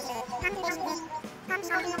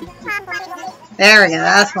 There we go,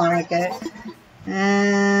 that's more like it.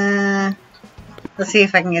 Let's see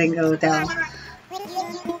if I can get it to go down.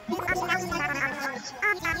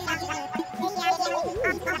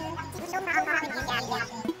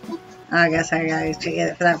 I guess I gotta get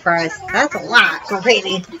it for that price. That's a lot for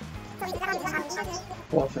Petey.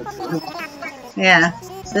 Yeah,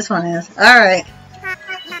 this one is. Alright.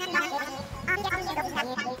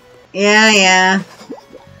 Yeah.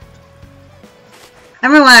 I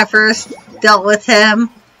remember when I first dealt with him.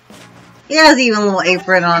 He has even a little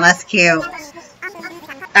apron on. That's cute.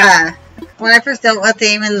 When I first dealt with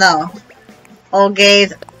him in the old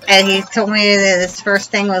games, and he told me that his first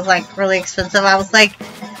thing was like really expensive, I was like,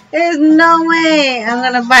 there's no way I'm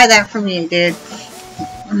gonna buy that from you, dude.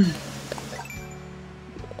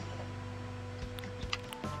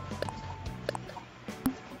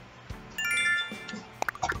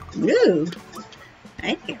 Ooh,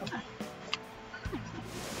 thank you.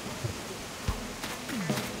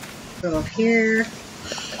 Go up here.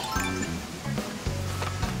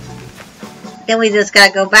 Then we just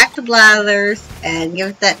gotta go back to Blathers and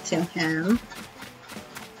give that to him.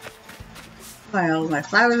 Well, my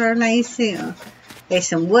flowers are nice too. There's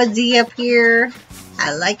some woodsy up here.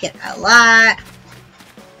 I like it a lot.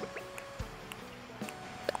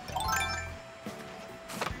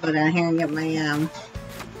 Go down here and get my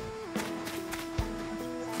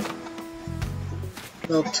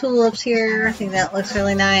little tulips here. I think that looks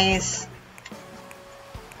really nice.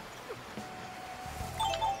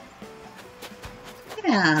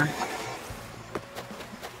 Yeah.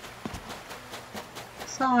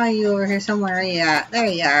 Saw you over here somewhere. Where you at? There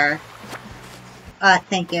you are.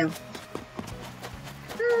 Thank you.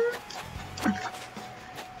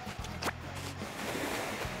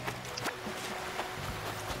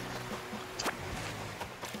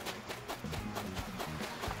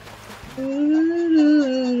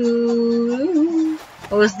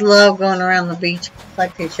 Always love going around the beach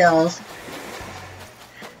collecting shells.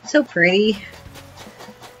 So pretty.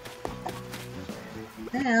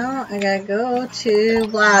 Now I gotta go to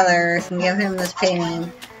Blathers and give him this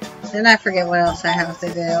painting. Then I forget what else I have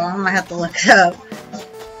to do. I'm gonna have to look it up.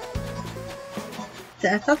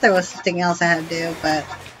 I thought there was something else I had to do, but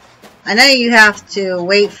I know you have to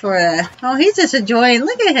wait for the... Oh, he's just enjoying.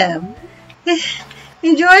 Look at him.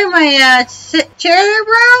 Enjoying my chair there,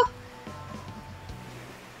 bro.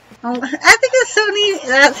 Oh, I think it's so neat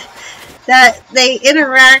that they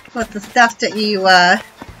interact with the stuff that you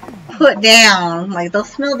put down. Like they'll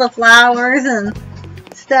smell the flowers and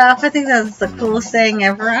stuff. I think that's the coolest thing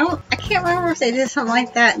ever. I can't remember if they did something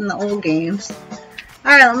like that in the old games.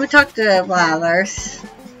 Alright, let me talk to Blathers.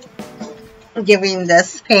 Give him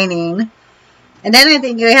this painting. And then I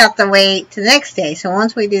think we have to wait till the next day. So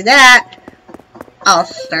once we do that, I'll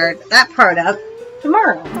start that part up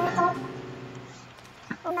tomorrow.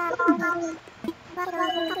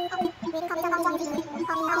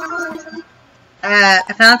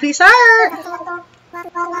 I found a piece of art.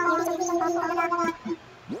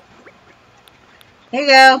 Here you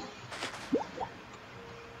go.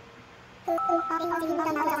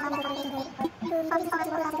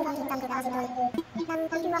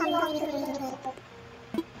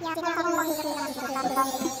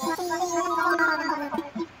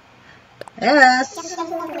 Yes.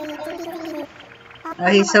 Oh,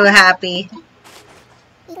 he's so happy.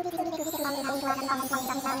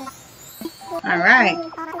 Alright.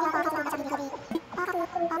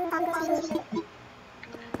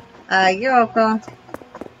 You're welcome.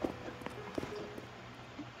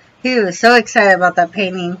 He was so excited about that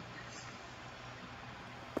painting.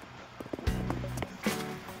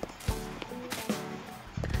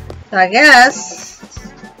 So I guess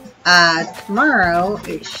tomorrow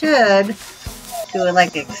it should do it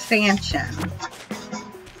like expansion.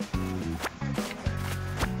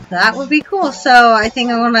 That would be cool. So I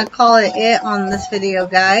think I'm going to call it on this video,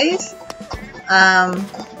 guys.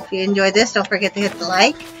 If you enjoyed this, don't forget to hit the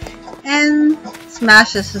like and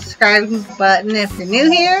smash the subscribe button if you're new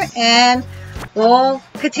here, and we'll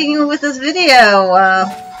continue with this video,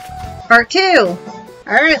 part 2.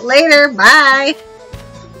 Alright, later, bye!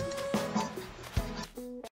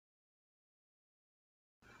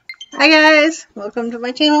 Hi guys, welcome to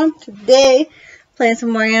my channel. Today, playing some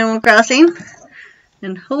more Animal Crossing,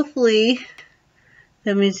 and hopefully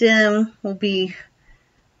the museum will be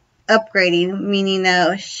upgrading, meaning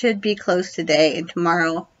it should be closed today, and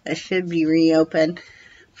tomorrow it should be reopened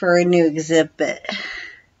for a new exhibit.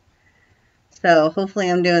 So hopefully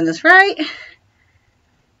I'm doing this right.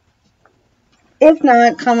 If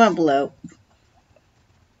not, comment below.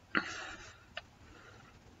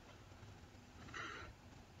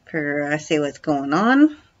 For see what's going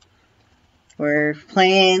on. We're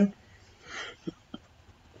playing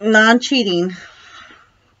non-cheating.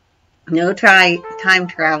 No time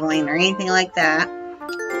traveling or anything like that.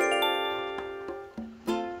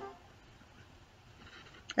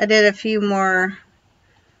 I did a few more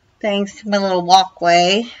things to my little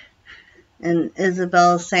walkway, and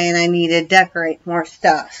Isabel's saying I need to decorate more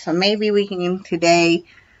stuff. So maybe we can today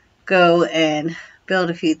go and build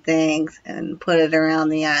a few things and put it around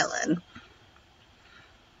the island.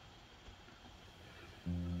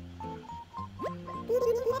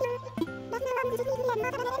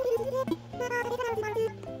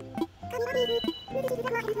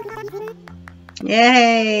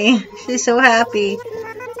 Yay! She's so happy.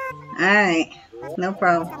 Alright, no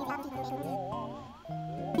problem.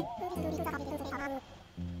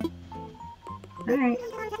 Alright.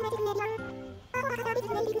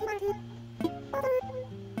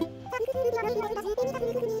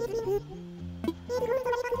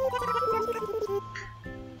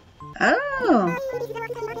 Oh!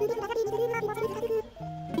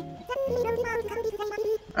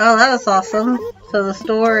 Oh, that was awesome. So the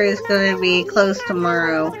store is going to be closed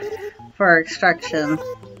tomorrow for extraction.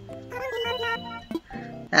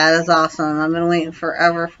 That is awesome. I've been waiting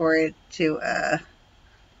forever for it to,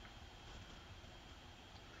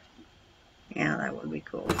 yeah, that would be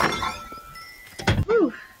cool.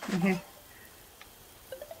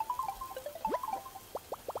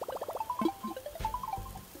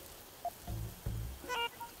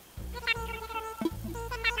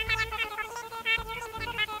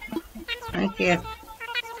 Yeah.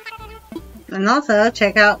 And also,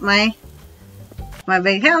 check out my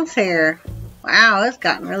big house here. Wow, it's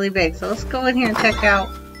gotten really big. So let's go in here and check out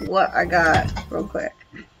what I got real quick.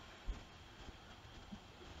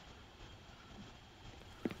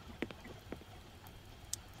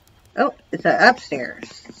 Oh, it's an upstairs.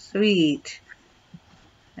 Sweet.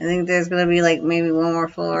 I think there's going to be like maybe one more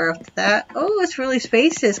floor after that. Oh, it's really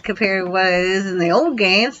spacious compared to what it is in the old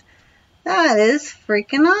games. That is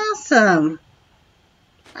freaking awesome.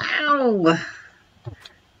 Wow.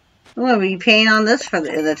 I'm going to be paying on this for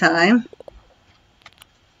the time.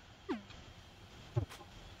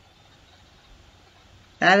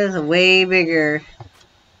 That is way bigger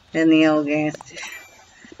than the old games.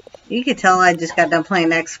 You could tell I just got done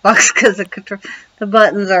playing Xbox because the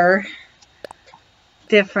buttons are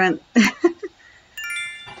different.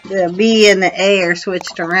 The B and the A are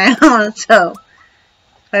switched around. So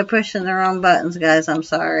if I push in the wrong buttons, guys, I'm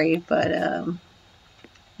sorry. But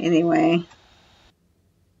anyway.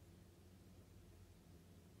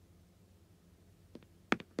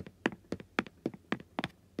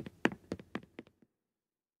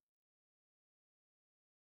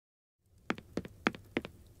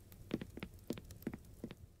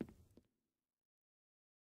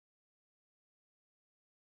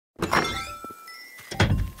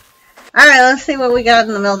 Alright, let's see what we got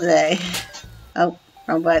in the middle today. Oh,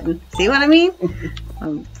 wrong button. See what I mean?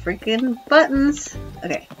 Freaking buttons.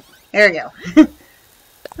 Okay, there we go.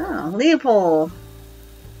 Oh, Leopold.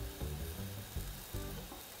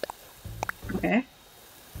 Okay.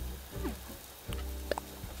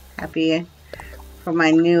 Happy for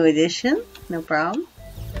my new addition. No problem.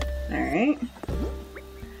 Alright.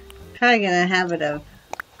 Try to get in a habit of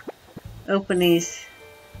open these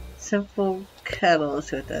simple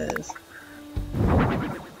cuddles with those.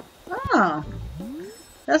 Oh,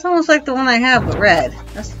 that's almost like the one I have, but red.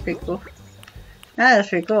 That's pretty cool. That is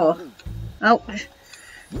pretty cool. Oh,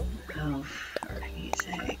 for Pete's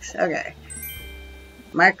sakes. Okay.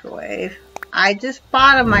 Microwave. I just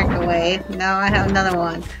bought a microwave. Now I have another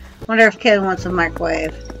one. Wonder if Ken wants a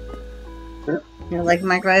microwave. Sure. You like a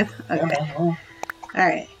microwave? Okay.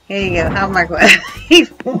 Alright, here you go. Have a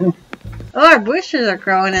microwave. Oh, our bushes are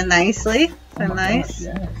growing in nicely. They're nice.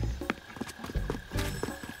 Yeah.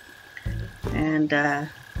 And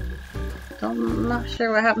I'm not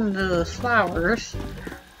sure what happened to those flowers.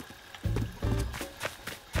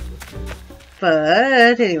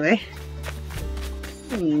 But anyway, I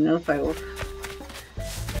don't even know if I will.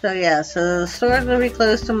 So yeah, so the store's gonna be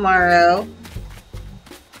closed tomorrow.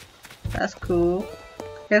 That's cool.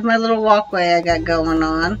 Here's my little walkway I got going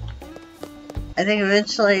on. I think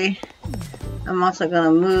eventually I'm also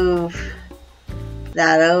gonna move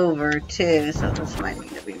that over too, so this might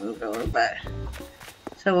need to be moved over, but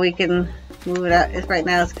so we can move it out. Right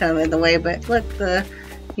now it's kind of in the way, but look, the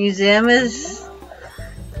museum is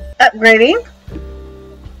upgrading.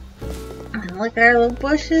 And look at our little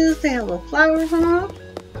bushes, they have little flowers on them.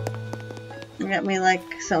 We got me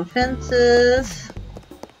like some fences.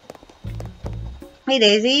 Hey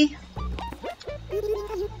Daisy.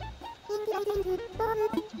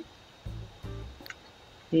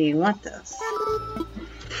 Do you want this?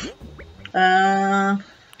 I'll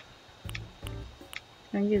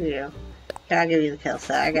give you. Okay, I'll give you the kill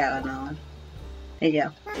set. I got another one. There you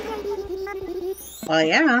go. Well,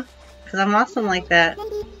 yeah, because I'm awesome like that.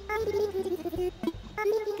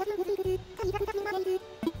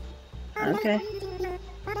 Okay.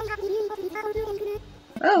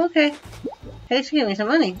 Oh, okay. Hey, she gave me some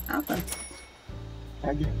money. Awesome.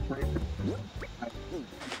 I get free.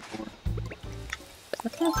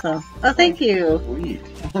 That's awesome. Oh, thank you. Sweet.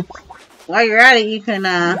 While you're at it, you can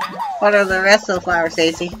water the rest of the flowers,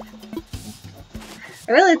 Stacy.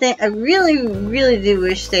 I really do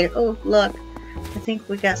wish they. Oh, look. I think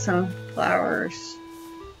we got some flowers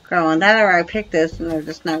growing. That or I picked this and they're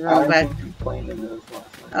just not growing back.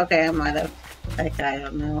 Okay, I might have. Like, I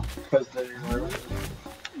don't know. Because they're really.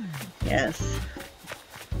 Yes.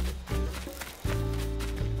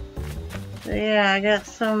 So yeah, I got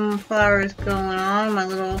some flowers going on in my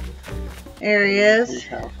little areas.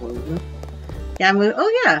 Yeah, I moved.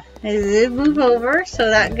 Oh yeah, I did move over, so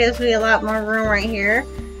that gives me a lot more room right here.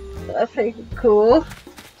 So that's pretty cool.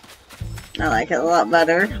 I like it a lot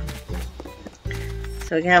better.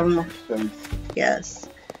 So we can have more. Yes,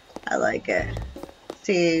 I like it.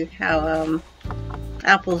 See how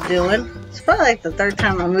Apple's doing. It's probably like the third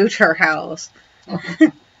time I moved her house.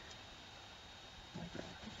 I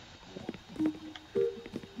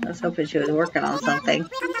was hoping she was working on something.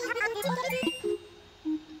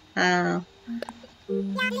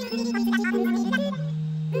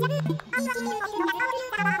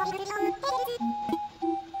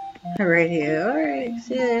 Right here. Alright,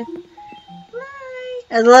 see ya. Bye.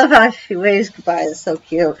 I love how she waves goodbye. It's so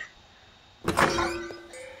cute. Yeah,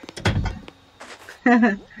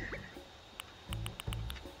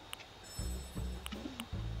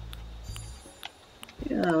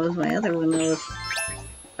 that was my other one.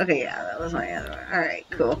 Okay, yeah, that was my other one. Alright,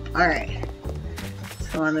 cool. Alright.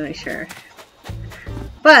 Just wanted to make sure.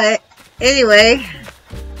 But, anyway.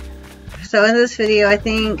 So in this video, I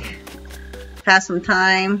think, pass some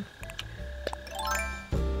time.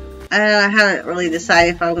 I haven't really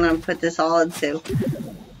decided if I'm going to put this all into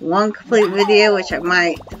one complete video, which I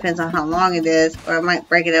might, depends on how long it is, or I might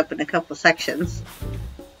break it up in a couple sections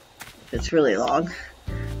if it's really long.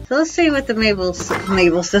 So let's see what the Able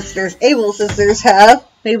sisters have.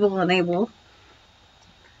 Mabel and Able.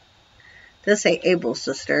 It does say Able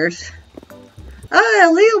sisters.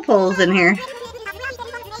 Oh, Leopold's in here.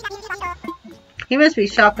 He must be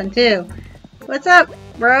shopping too. What's up,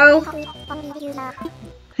 bro?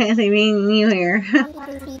 Fancy meeting you here. I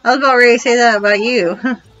was about ready to say that about you.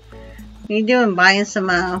 What are you doing? Buying some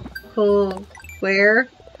cool wear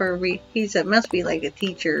for it must be like a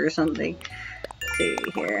teacher or something. Let's see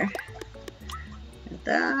here. Like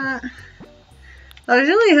that. I was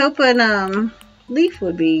really hoping Leaf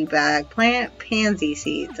would be back. Plant pansy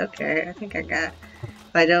seeds. Okay, I think I got.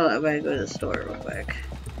 If I don't, I better go to the store real quick.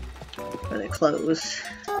 For the clothes.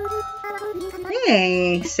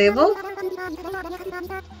 Hey, Sybil.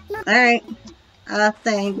 Alright.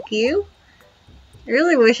 Thank you. I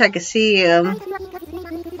really wish I could see him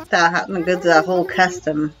without having to go through that whole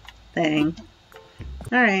custom thing.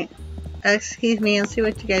 Alright. Excuse me, and see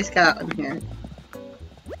what you guys got in here.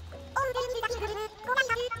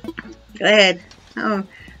 Go ahead. I'm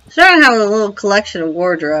starting to have a little collection of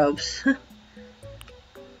wardrobes.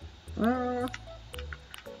 What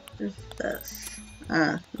is this?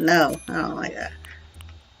 No, I don't like that.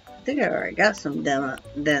 I think I already got some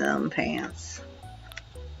denim pants.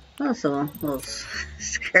 Oh, some little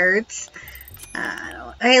skirts. I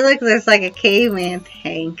don't. Hey, look, there's like a caveman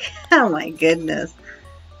tank. Oh my goodness.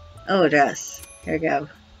 Oh, dress. Here we go.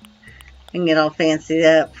 I can get all fancied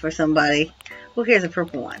up for somebody. Oh, here's a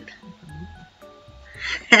purple one.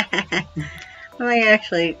 I might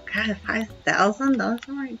actually, God, $5,000?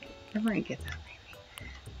 I might get that maybe.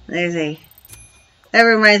 There's a. That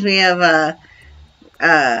reminds me of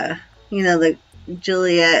you know, the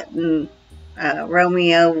Juliet and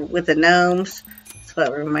Romeo with the gnomes. That's what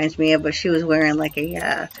it reminds me of. But she was wearing like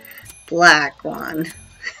a black one.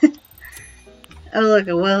 Oh, look,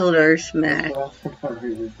 a welder's mat.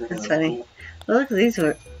 That's funny. Look, these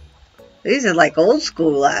are like old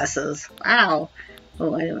school glasses. Wow.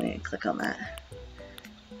 Oh, wait a minute. Click on that.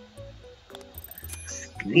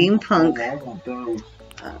 Steampunk.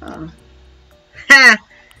 Ha!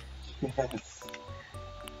 Yes.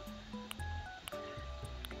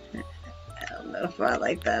 I don't know if I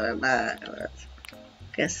like that or not. Let's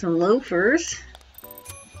get some loafers.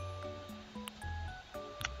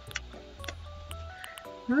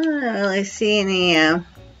 I don't really see any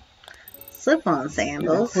slip-on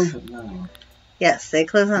sandals. Yes, they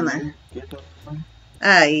close on that.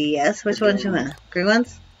 Yes. Which ones you want? Green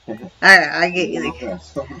ones? Alright, I'll get you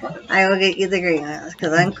I will get you the green ones,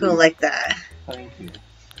 because I'm cool like that. Thank you.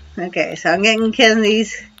 Okay, so I'm getting Ken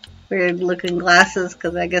these weird looking glasses,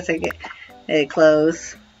 because I guess I get they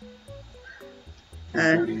close.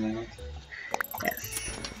 Yes.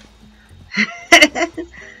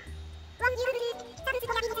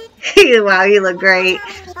 Wow, you look great.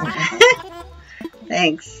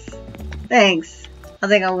 Thanks. Thanks. I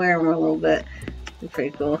think I'll wear them a little bit. They're pretty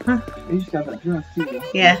cool. You just got that dress too.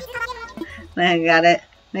 Yeah. I got it.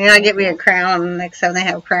 Maybe I'll get me a crown next time they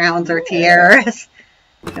have crowns or tiaras.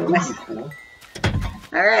 Cool.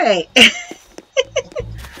 Alright.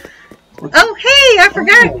 Oh, hey! I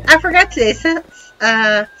forgot today's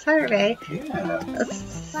Saturday. Yeah.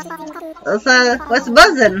 Let's what's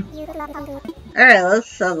buzzing? Alright,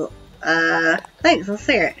 let's thanks, let's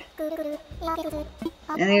hear it.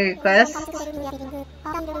 Any requests?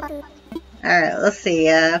 Alright, let's see,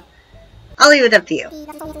 I'll leave it up to you.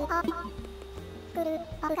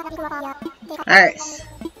 Alright,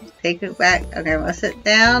 take it back. Okay, I'm gonna sit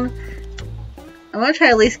down. I'm gonna try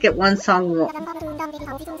to at least get one song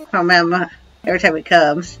from him every time it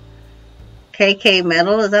comes. KK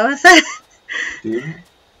Metal, is that what it said? Yeah.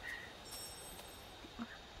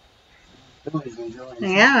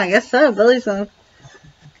 Yeah, I guess so. Billy's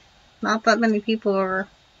not that many people are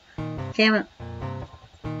jamming.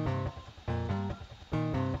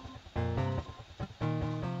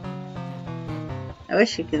 I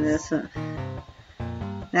wish you could listen.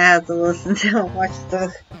 Now I have to listen to watch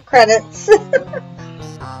the credits.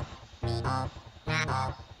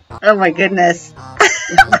 Oh my goodness.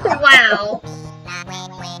 Wow.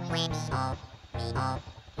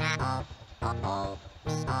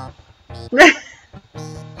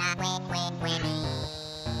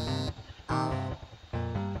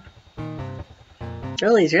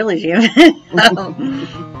 Julie's really jamming. Oh.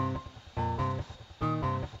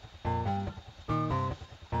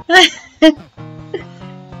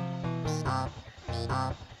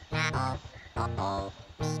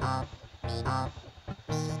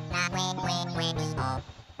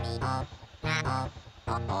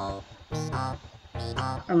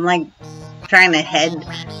 I'm like trying to head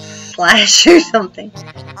slash or something.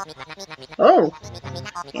 Oh,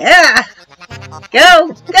 yeah. Go,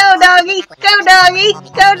 go doggy, go doggy,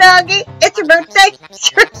 go doggy. It's your birthday.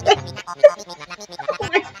 It's your birthday. Oh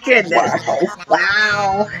my goodness.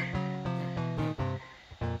 Wow.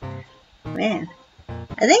 Man,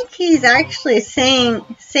 I think he's actually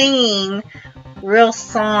singing real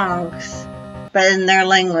songs, but in their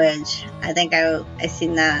language. I think I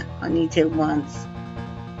seen that on YouTube once.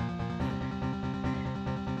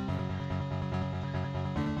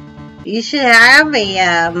 You should have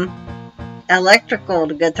a electrical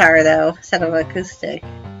guitar though, instead of acoustic.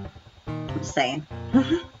 I'm saying.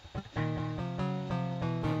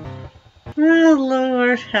 Oh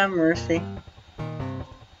Lord, have mercy.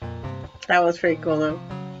 That was pretty cool though.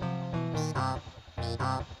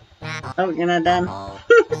 Oh, you're not done.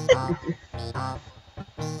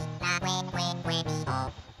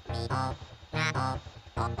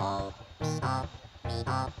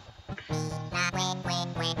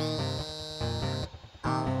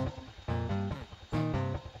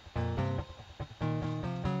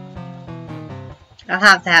 I'll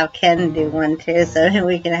have to have Ken do one too, so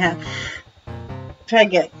we can try to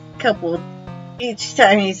get a couple each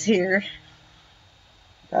time he's here.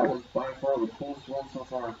 That was by far the coolest one so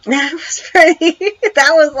far. That was pretty.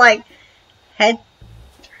 That was like head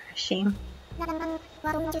thrashing.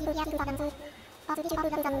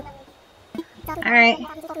 Alright.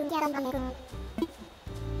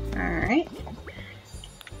 Alright.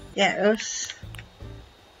 Yeah, it was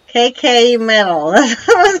KK Metal. That's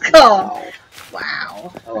what it was called.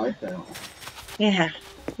 Wow. I like that one. Yeah.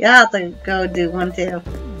 You'll have to go do one too.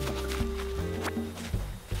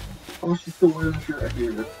 Oh, she's still wearing the shirt. I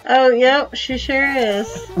hear her. Oh, yep, she sure is.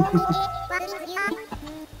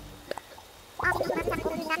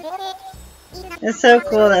 It's so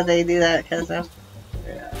cool that they do that, because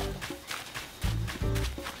Yeah.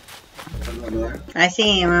 I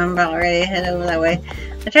see him. I'm about ready to head over that way.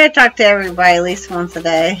 I try to talk to everybody at least once a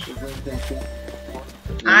day.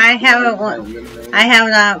 I have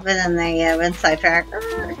not been in there yet. I've been sidetracked.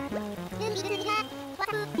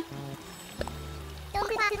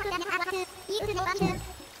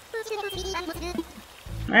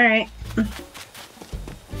 Alright.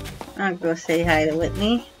 I'll go say hi to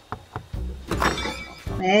Whitney.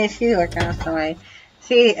 Maybe she's working on somebody.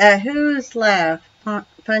 See, who's left?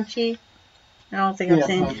 Punchy? I don't think I've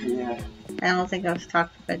seen. Punchy, yeah. I don't think I've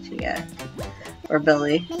talked to Punchy yet. Or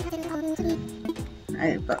Billy.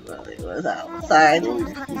 I thought Billy was outside.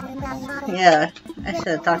 Yeah, I should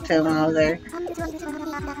have talked to him when I was there.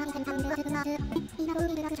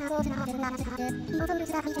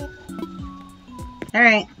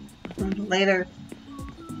 Alright. Later.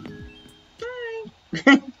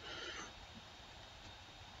 Bye.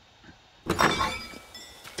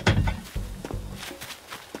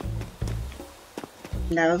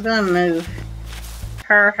 I was gonna move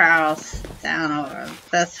her house down over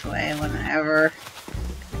this way whenever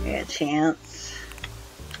I get a chance.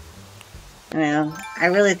 You know, I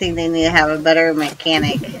really think they need to have a better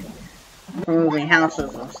mechanic for moving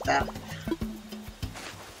houses and stuff.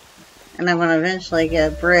 And I'm gonna eventually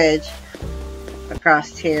get a bridge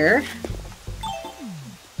across here.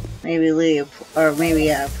 Maybe Leo, or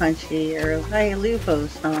maybe Punchy, or hey,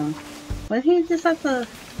 Lupo's home. Was he just at the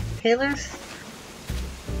Taylor's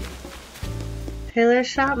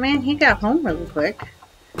shop, man? He got home really quick.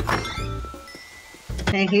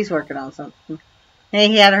 Hey, he's working on something. Hey,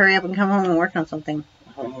 he had to hurry up and come home and work on something.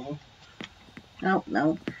 Oh,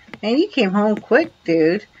 no. Man, you came home quick,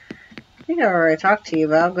 dude. I think I already talked to you,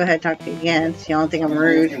 but I'll go ahead and talk to you again, so you don't think I'm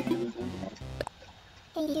rude.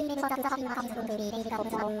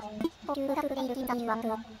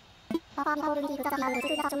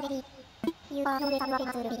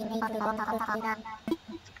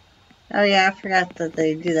 Oh yeah, I forgot that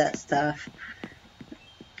they do that stuff.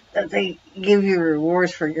 That they give you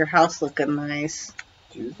rewards for your house looking nice.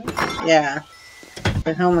 Yeah.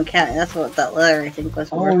 The home account, that's what that letter I think was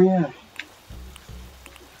for. Oh yeah.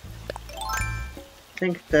 I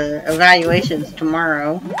think the evaluation's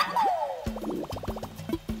tomorrow.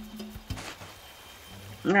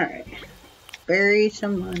 Alright. Bury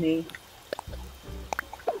some money.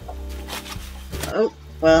 Oh,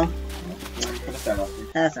 well.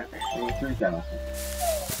 That's not bad. 3,000.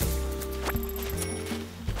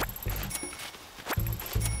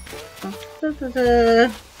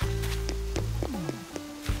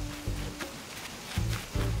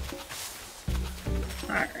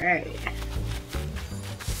 Alright.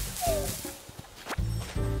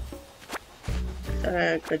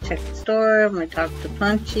 So go check the store. I'm gonna talk to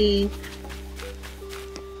Punchy.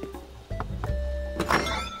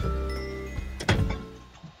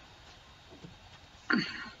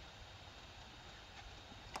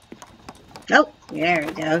 Nope. There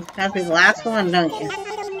we go. That'll be the last one, don't you?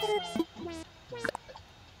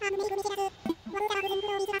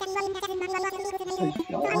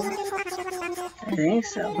 I think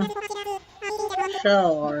so.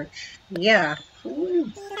 Shell arch. Yeah.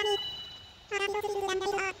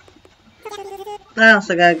 I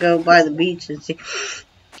also gotta go by the beach and see if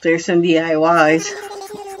there's some DIYs.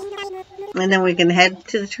 And then we can head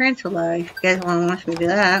to the transfer line if you guys want to watch me do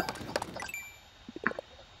that.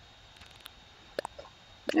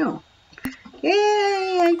 No. Yay!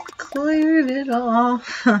 I cleared it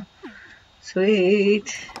off.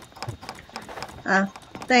 Sweet.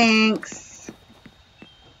 Thanks.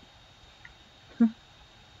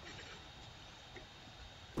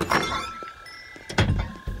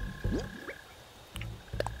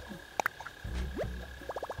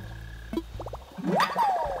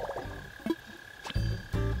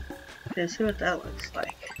 Let's see what that looks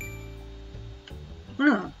like.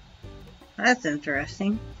 Oh, that's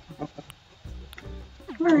interesting.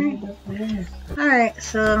 Alright,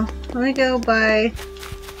 so let me go by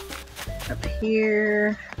up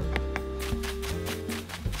here.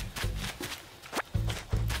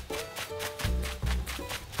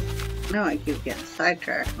 No, I keep getting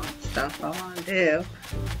sidetracked on stuff I want to do.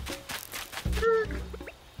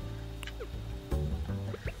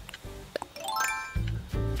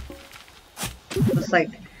 It's like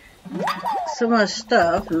so much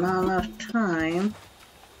stuff and not enough time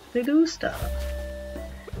to do stuff.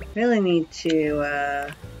 Really need to,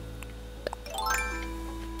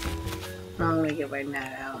 I'm gonna get my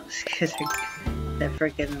net out because the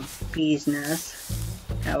freaking bee's nest.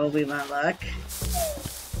 That will be my luck.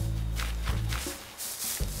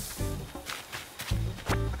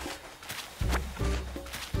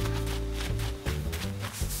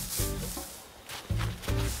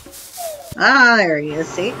 Ah, there he is.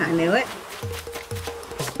 See, I knew it.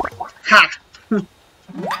 Ha!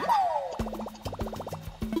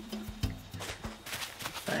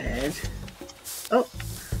 Oh,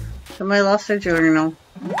 somebody lost their journal.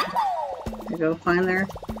 I go find their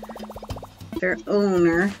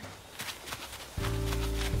owner.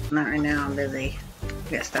 Not right now, I'm busy.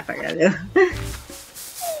 I got stuff I gotta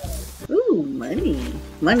do. Ooh, money.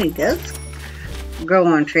 Money does grow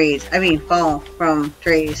on trees. I mean, fall from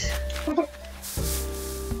trees.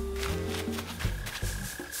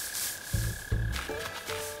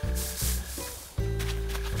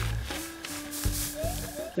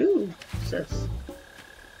 Ooh, what's this?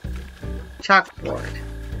 Chalkboard.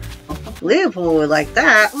 Leopold would like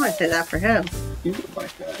that. I might say that for him. You would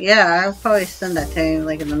like that. Yeah, I'll probably send that to him,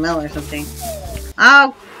 like in the mail or something.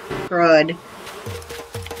 Oh, crud.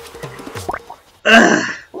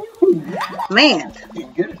 Ugh. Man. You're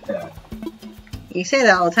good at that. You say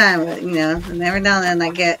that all the time, but you know, every now and then I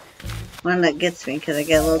get one that gets me because I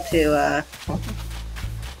get a little too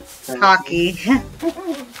cocky.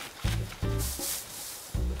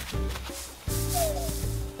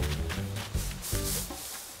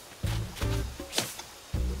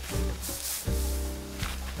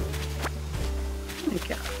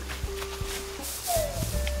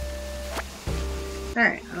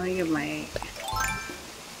 Alright, I'll give my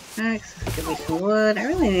axe, give me some wood. I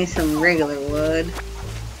really need some regular wood.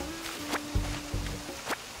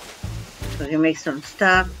 So I can make some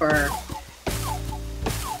stuff for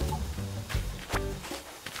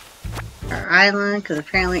our island, because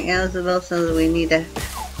apparently Isabel says we need to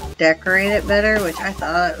decorate it better, which I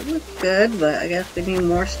thought it looked good, but I guess we need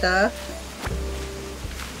more stuff.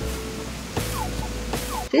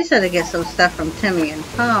 She said to get some stuff from Timmy and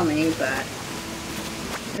Tommy, but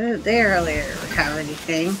they rarely have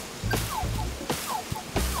anything.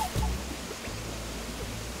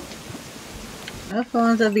 My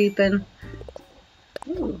phones are beeping.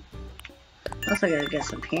 Ooh. Also gotta get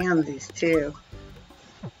some pansies too.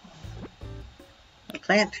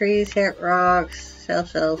 Plant trees, hit rocks, cell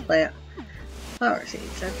shells, plant flower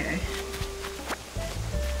seeds. Okay.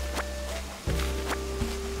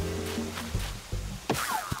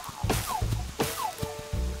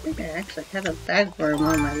 Yeah, I actually had a bagworm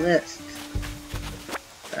on my list.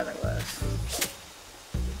 Thought it was.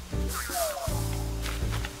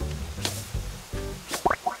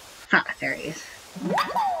 Ha, there he is.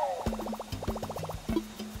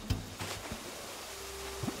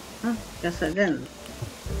 Oh, guess I didn't.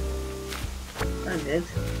 I did.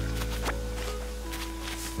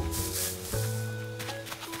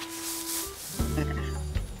 Okay.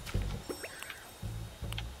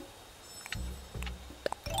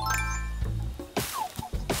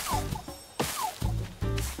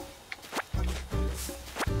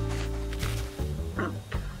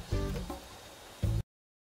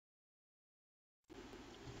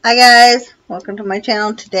 Hi guys, welcome to my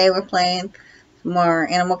channel. Today we're playing some more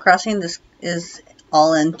Animal Crossing. This is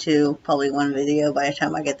all into probably one video by the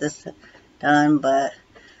time I get this done, but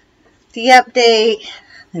the update,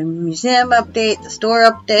 the museum update, the store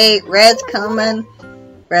update, Red's coming.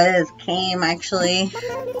 Red came actually.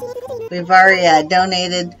 We've already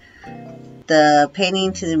donated the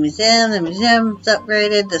painting to the museum's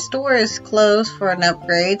upgraded, the store is closed for an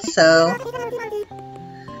upgrade, so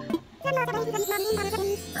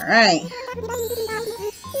alright.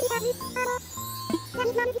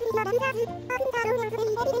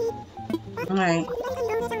 Alright.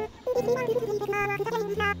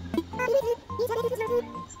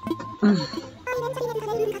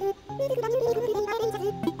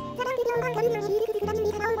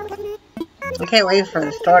 I can't wait for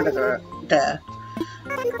the store to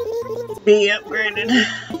be upgraded.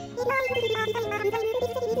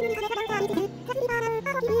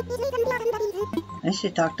 She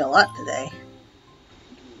talked a lot today.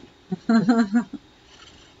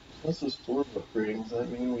 What's the store upgrading? Does that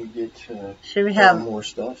mean we get should we have more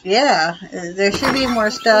stuff? Yeah, there should be more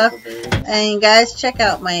stuff. And guys, check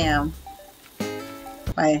out my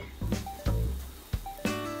my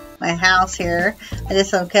house here. I did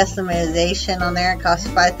some customization on there. It cost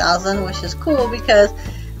 $5,000, which is cool because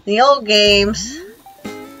the old games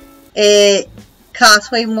it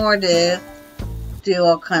costs way more to do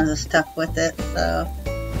all kinds of stuff with it. So,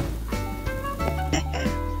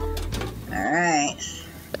 all right.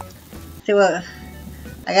 See what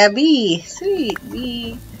I got? B, sweet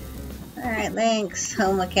B. All right, thanks,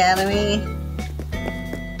 Home Academy.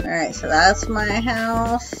 All right, so that's my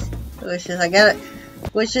house, which is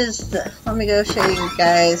let me go show you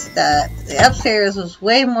guys that the upstairs was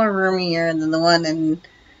way more roomier than the one in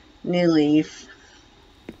New Leaf.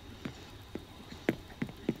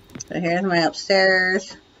 So here's my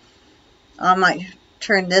upstairs. I might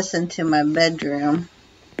turn this into my bedroom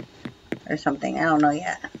or something. I don't know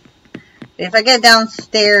yet. If I get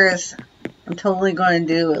downstairs, I'm totally going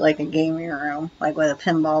to do it like a gaming room, like with a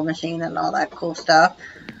pinball machine and all that cool stuff.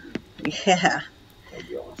 Yeah.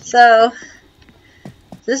 So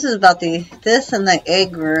this is about this and the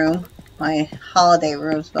egg room, my holiday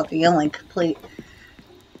room, is about the only complete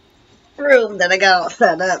room that I got all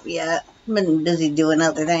set up yet. I've been busy doing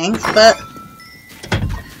other things, but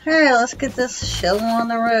alright, let's get this show on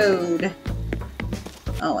the road.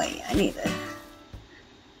 Oh wait, I need to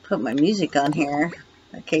put my music on here.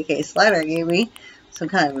 The KK Slider gave me some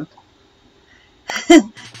kind of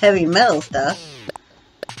heavy metal stuff.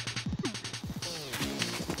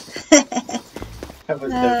 That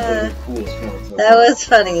was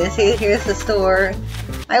funny. See, here's the store.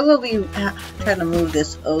 I will be trying to move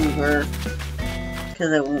this over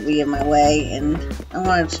because it won't be in my way, and I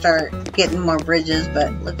want to start getting more bridges,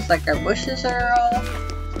 but looks like our bushes are all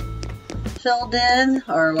filled in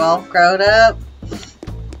or well grown up.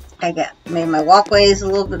 I made my walkways a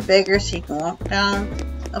little bit bigger so you can walk down,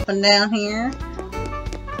 up and down here.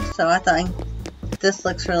 So I thought this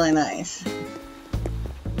looks really nice.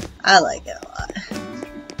 I like it a lot.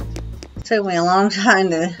 It took me a long time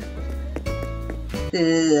to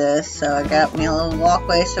do this, so I got me a little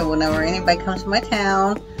walkway so whenever anybody comes to my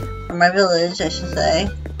town, or my village I should say.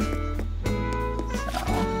 So,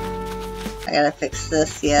 I gotta fix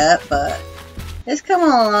this yet, but it's coming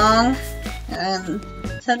along. And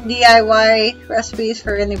some DIY recipes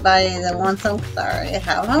for anybody that wants them, because I already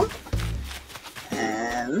have them.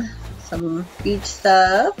 And some beach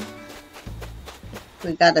stuff.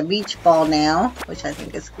 We got a beach ball now, which I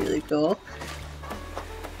think is really cool.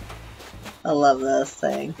 I love this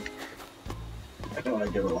thing. I know I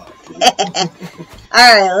get a lot too.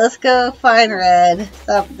 Alright, let's go find Red.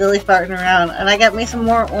 Stop dilly farting around. And I got me some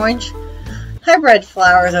more orange hybrid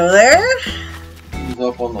flowers over there. He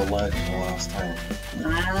was up on the ledge the last time.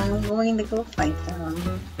 I'm going to go find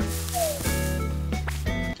them.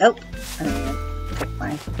 Oh, I'm gonna pick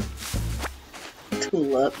my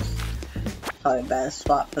tulips. Probably a bad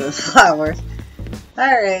spot for those flowers.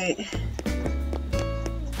 Alright.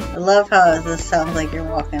 It love how this sounds like you're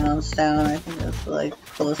walking on stone. I think that's like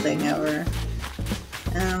the coolest thing ever.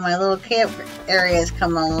 And my little camp area is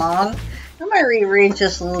coming along. I might rearrange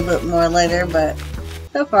this a little bit more later, but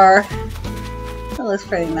so far it looks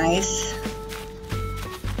pretty nice.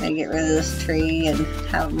 Maybe get rid of this tree and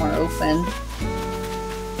have it more open.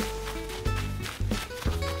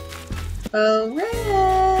 Oh,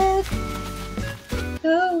 red!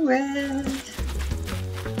 Oh, red!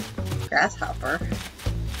 Grasshopper.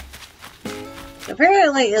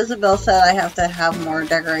 Apparently Isabel said I have to have more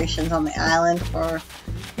decorations on the island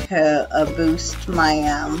to boost my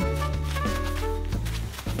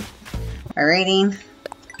my rating.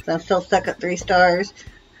 So I'm still stuck at 3 stars.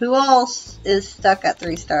 Who else is stuck at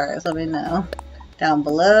 3 stars? Let me know down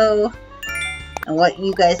below. And what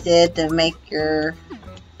you guys did to make your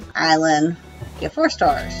island get 4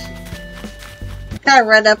 stars. Kind of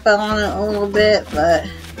read up on it a little bit, but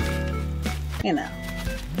you know.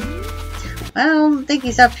 I don't think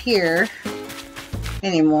he's up here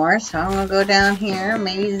anymore, so I'm gonna go down here.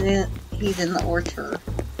 Maybe he's in the orchard.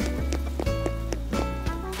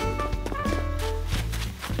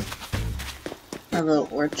 A little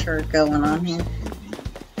orchard going on here.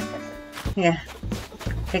 Yeah,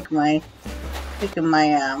 picking my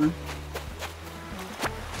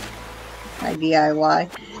my DIY,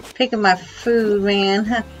 picking my food,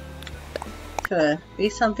 man. Could be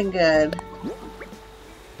something good.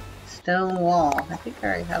 Stone wall. I think I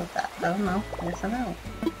already have that. I don't know. Yes, I know.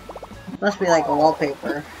 Must be like a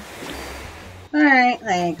wallpaper. Alright,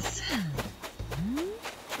 thanks.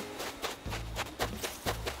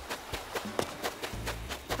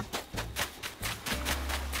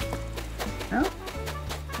 Oh.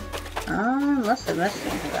 Oh, must have missed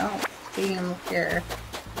him because I don't see him here.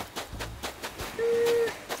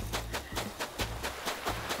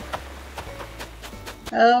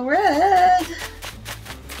 Oh, red!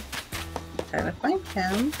 Trying to find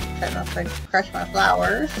him. Trying not to crush my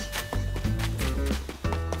flowers.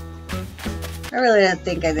 I really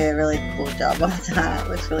think I did a really cool job on that. It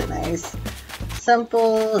looks really nice.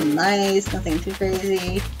 Simple and nice, nothing too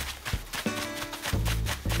crazy.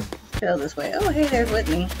 Go this way. Oh, hey, there's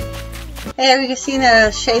Whitney. Hey, have you seen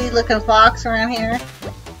a shady looking fox around here?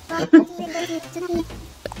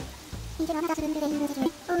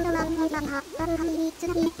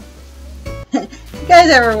 You guys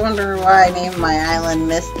ever wonder why I named my island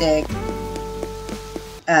Mystic?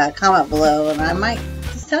 Comment below and I might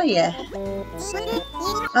just tell you.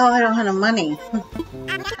 Oh, I don't have no money.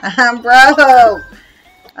 I'm broke.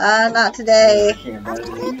 Not today. You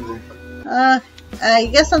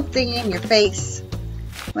got something in your face.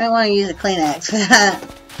 Might want to use a Kleenex for that.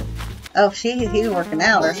 Oh, he's working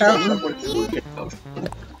out or something.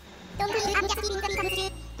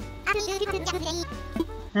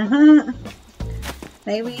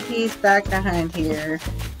 Maybe he's back behind here.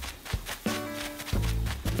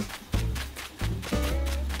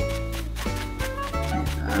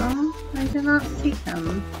 I do not see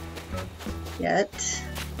him yet.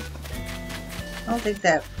 I don't think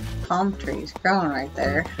that palm tree is growing right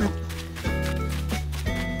there.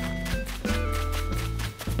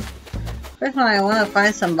 First, when I want to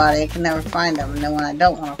find somebody, I can never find them. And then when I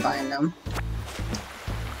don't want to find them,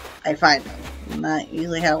 I find them. Isn't that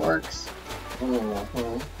usually how it works?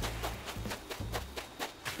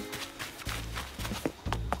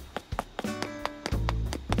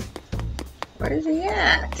 Where's he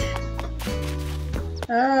at?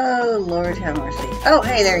 Oh, Lord have mercy. Oh,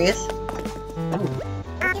 hey, there he is.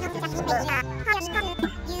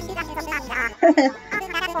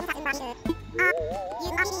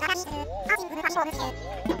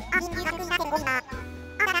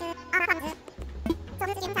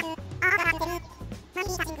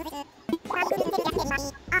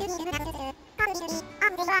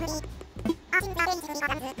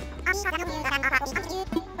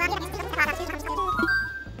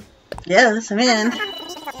 Yes, I'm in.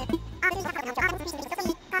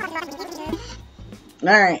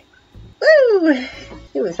 Alright. Woo!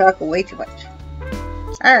 He was talking way too much.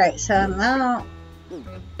 Alright, so now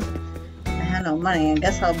I have no money. I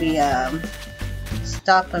guess I'll be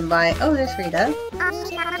stopping by. Oh, there's Rita.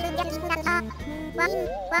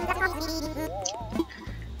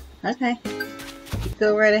 Okay. You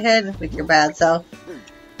go right ahead with your bad self.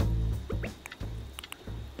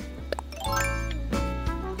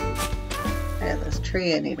 I got this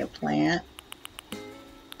tree I need to plant.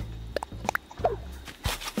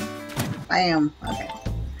 Bam. Okay.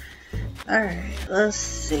 Alright, let's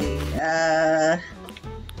see.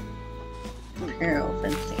 Apparel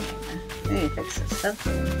fencing. I need to fix this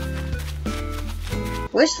fencing.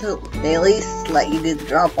 Wish they at least let you do the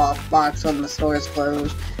drop-off box when the store is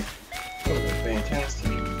closed.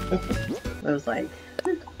 It was like...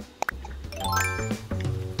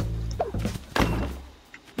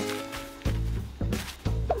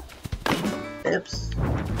 Oops.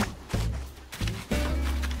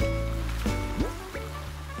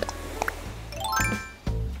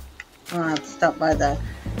 I'm gonna have to stop by the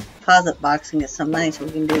deposit box and get some money so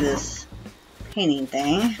we can do this painting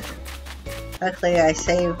thing. Luckily I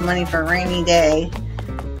saved money for a rainy day.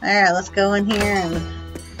 Alright, let's go in here and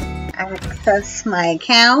access my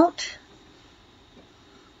account.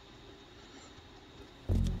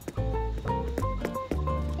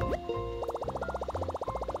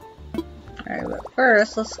 Alright, but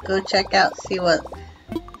first let's go check out, see what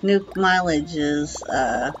new mileage is.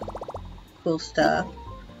 Cool stuff.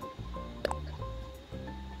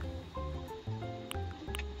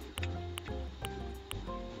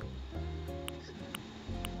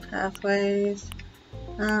 Pathways.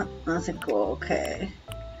 Nothing cool. Okay.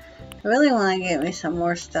 I really want to get me some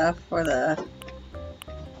more stuff for the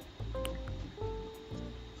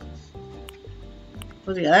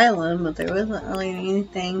island, but there wasn't really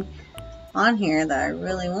anything on here that I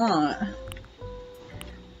really want. I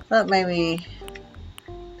thought maybe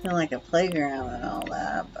doing like a playground and all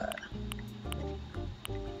that, but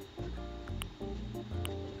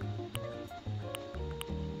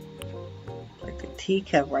like a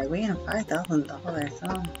teacup, right? We have $5,000.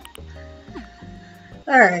 Oh.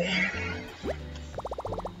 Alright.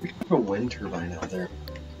 We should put a wind turbine out there.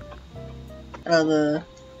 Oh,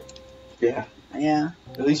 Yeah. yeah.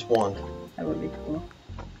 At least one. That would be cool.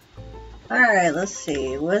 Alright, let's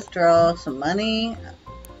see. Withdraw some money.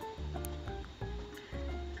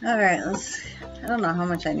 Alright, I don't know how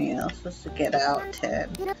much I need. I'm supposed to get out 10.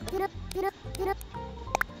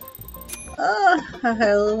 Oh, I have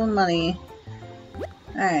a little money.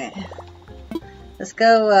 Alright. Let's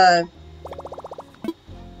go,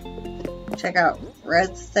 check out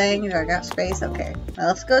Red's thing. I got space? Okay. Now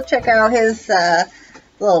let's go check out his,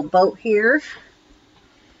 little boat here.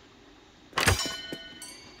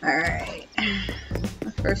 Alright.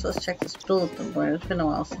 First, let's check this bulletin board. It's been a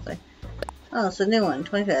while since Oh, it's a new one.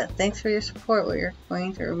 25th. Thanks for your support. We're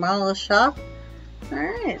going to remodel the shop.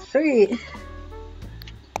 Alright, sweet.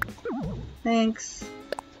 Thanks.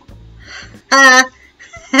 Ah!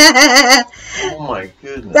 Oh my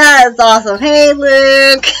goodness. That is awesome. Hey,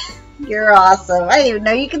 Luke. You're awesome. I didn't even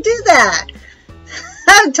know you could do that.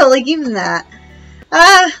 I'm totally keeping that.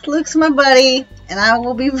 Luke's my buddy, and I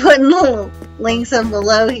will be putting little links in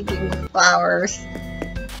below. He gave me flowers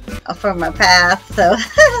from my path, so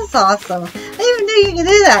that's awesome. I didn't even know you could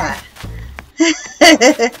do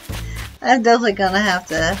that. I'm definitely gonna have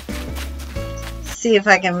to see if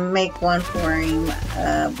I can make one for him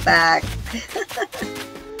back.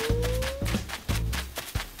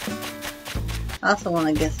 I also want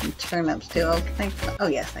to get some turnips too. Oh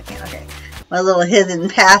yes, I can. Okay, my little hidden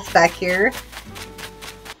path back here.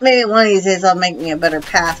 Maybe one of these days I'll make me a better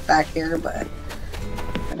path back here, but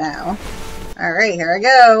for now. Alright, here I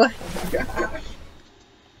go.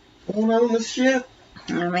 Going on the ship.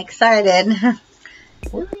 I'm excited.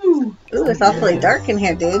 Woo! Ooh, it's awfully dark in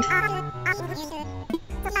here, dude.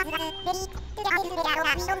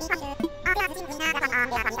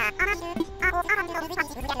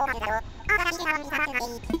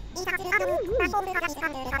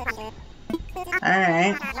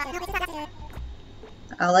 Alright.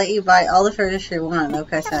 I'll let you buy all the furniture you want. No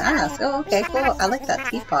question asked. Oh, okay, cool. I like that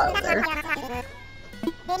teapot over there.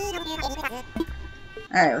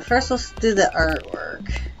 Alright, well, first let's do the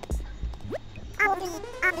artwork.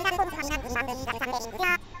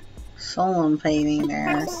 Solemn painting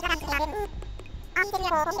there.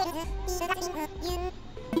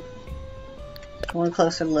 One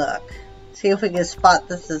closer look. See if we can spot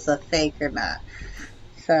this as a fake or not.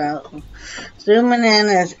 So, zooming in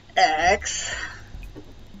is X.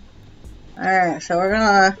 Alright, so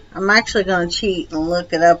I'm actually gonna cheat and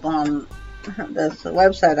look it up on this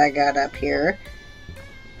website I got up here.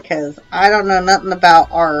 Because I don't know nothing about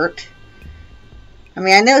art. I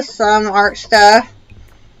mean, I know some art stuff.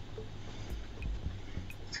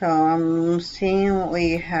 So I'm seeing what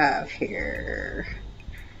we have here.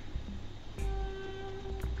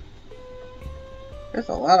 There's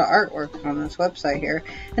a lot of artwork on this website here.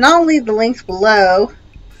 And I'll leave the links below.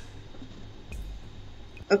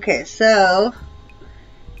 Okay, so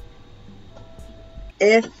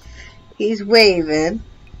if he's waving,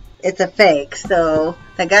 it's a fake. So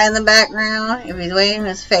the guy in the background, if he's waving,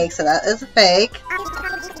 is fake. So that is a fake.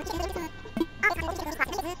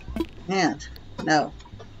 And no,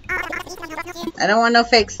 I don't want no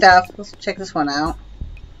fake stuff. Let's check this one out.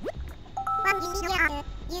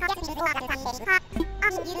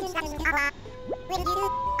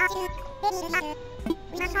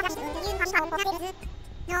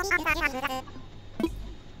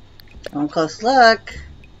 One close look.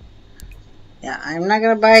 Yeah, I'm not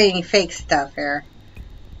gonna buy any fake stuff here.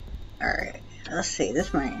 Alright, let's see.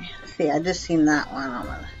 This might. See, I just seen that one on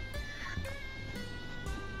the.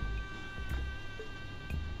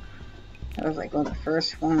 That was like one of the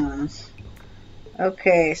first ones.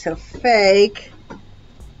 Okay, so fake.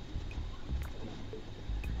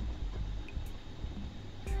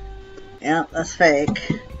 Yep, that's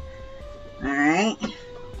fake. Alright.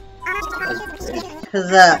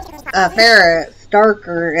 Because ferret's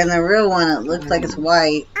darker, and the real one, it looks like it's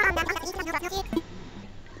white.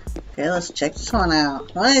 Okay, let's check this one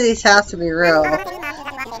out. One of these has to be real.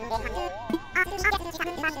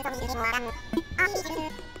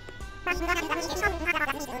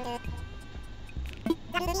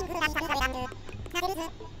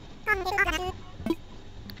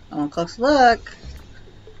 One close look.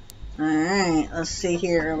 Alright, let's see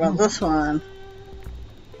here about this one.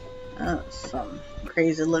 That's some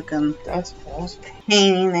crazy looking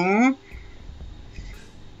painting there.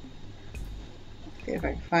 See if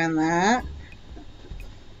I can find that.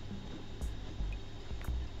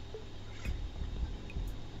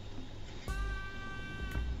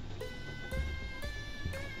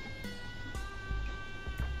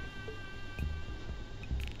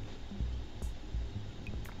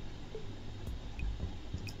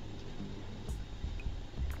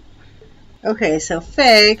 Okay, so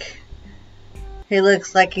fake. He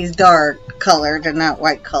looks like he's dark colored and not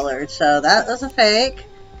white colored, so that was a fake.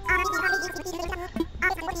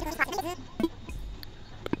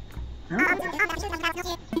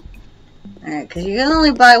 Alright, because you can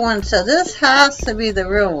only buy one, so this has to be the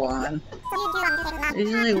real one.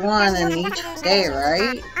 Usually one in each day,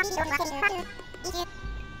 right?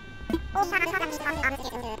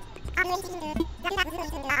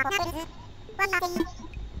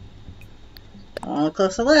 A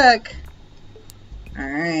closer look.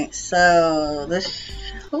 Alright, so this,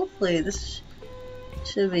 hopefully this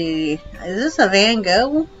should be, is this a Van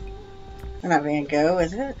Gogh? Or not Van Gogh,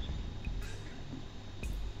 is it?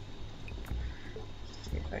 Let's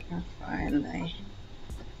see if I can find the, I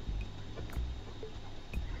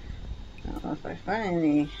don't know if I find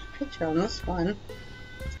any picture on this one.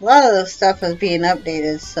 A lot of this stuff is being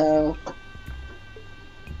updated, so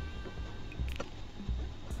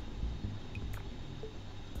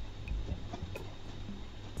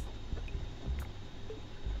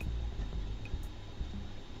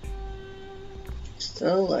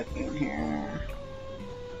still looking here.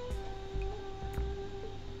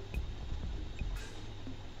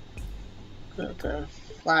 The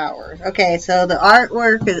flowers. Okay, so the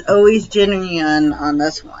artwork is always genuine on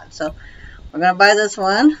this one. So we're gonna buy this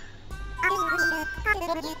one.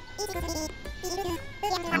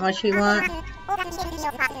 How much you want?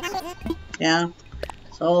 Yeah,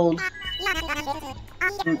 sold.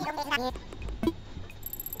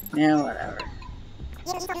 Yeah, whatever.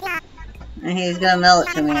 And he's gonna mail it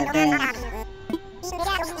to me, I think.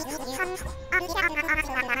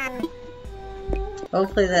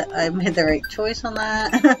 Hopefully that I made the right choice on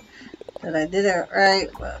that. That I did it right,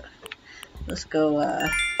 but let's go add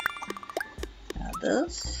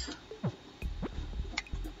this.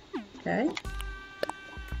 Okay.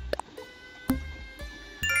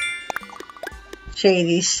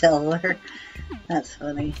 Shady Silver. That's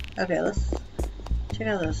funny. Okay, let's check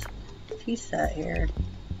out this tea set here.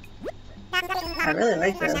 I really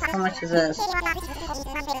like this. How much is this?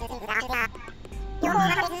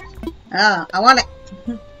 Ah, I want it.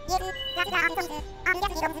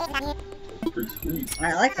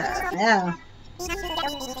 I like that. Yeah. Let's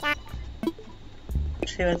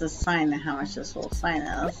see what the sign, how much this little sign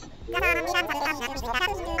is.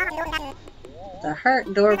 The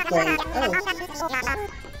heart door plate. Oh.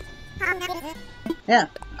 Yeah,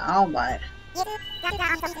 I'll buy it.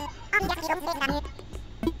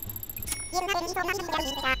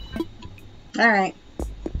 Alright.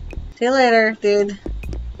 See you later, dude.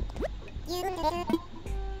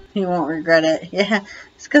 You won't regret it. Yeah,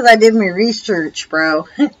 it's because I did my research, bro.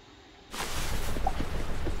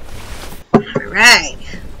 Alright.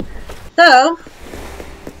 So,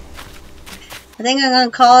 I think I'm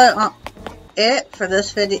going to call it for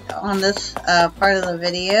this video, on this part of the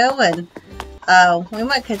video, and we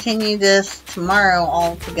might continue this tomorrow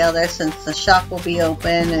all together since the shop will be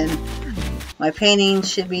open and my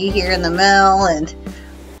paintings should be here in the mail, and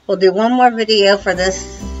we'll do one more video for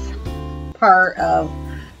this part of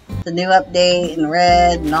the new update and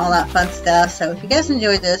red and all that fun stuff. So if you guys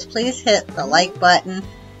enjoyed this, please hit the like button,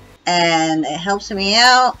 and it helps me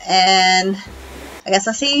out, and I guess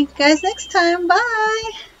I'll see you guys next time.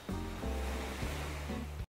 Bye!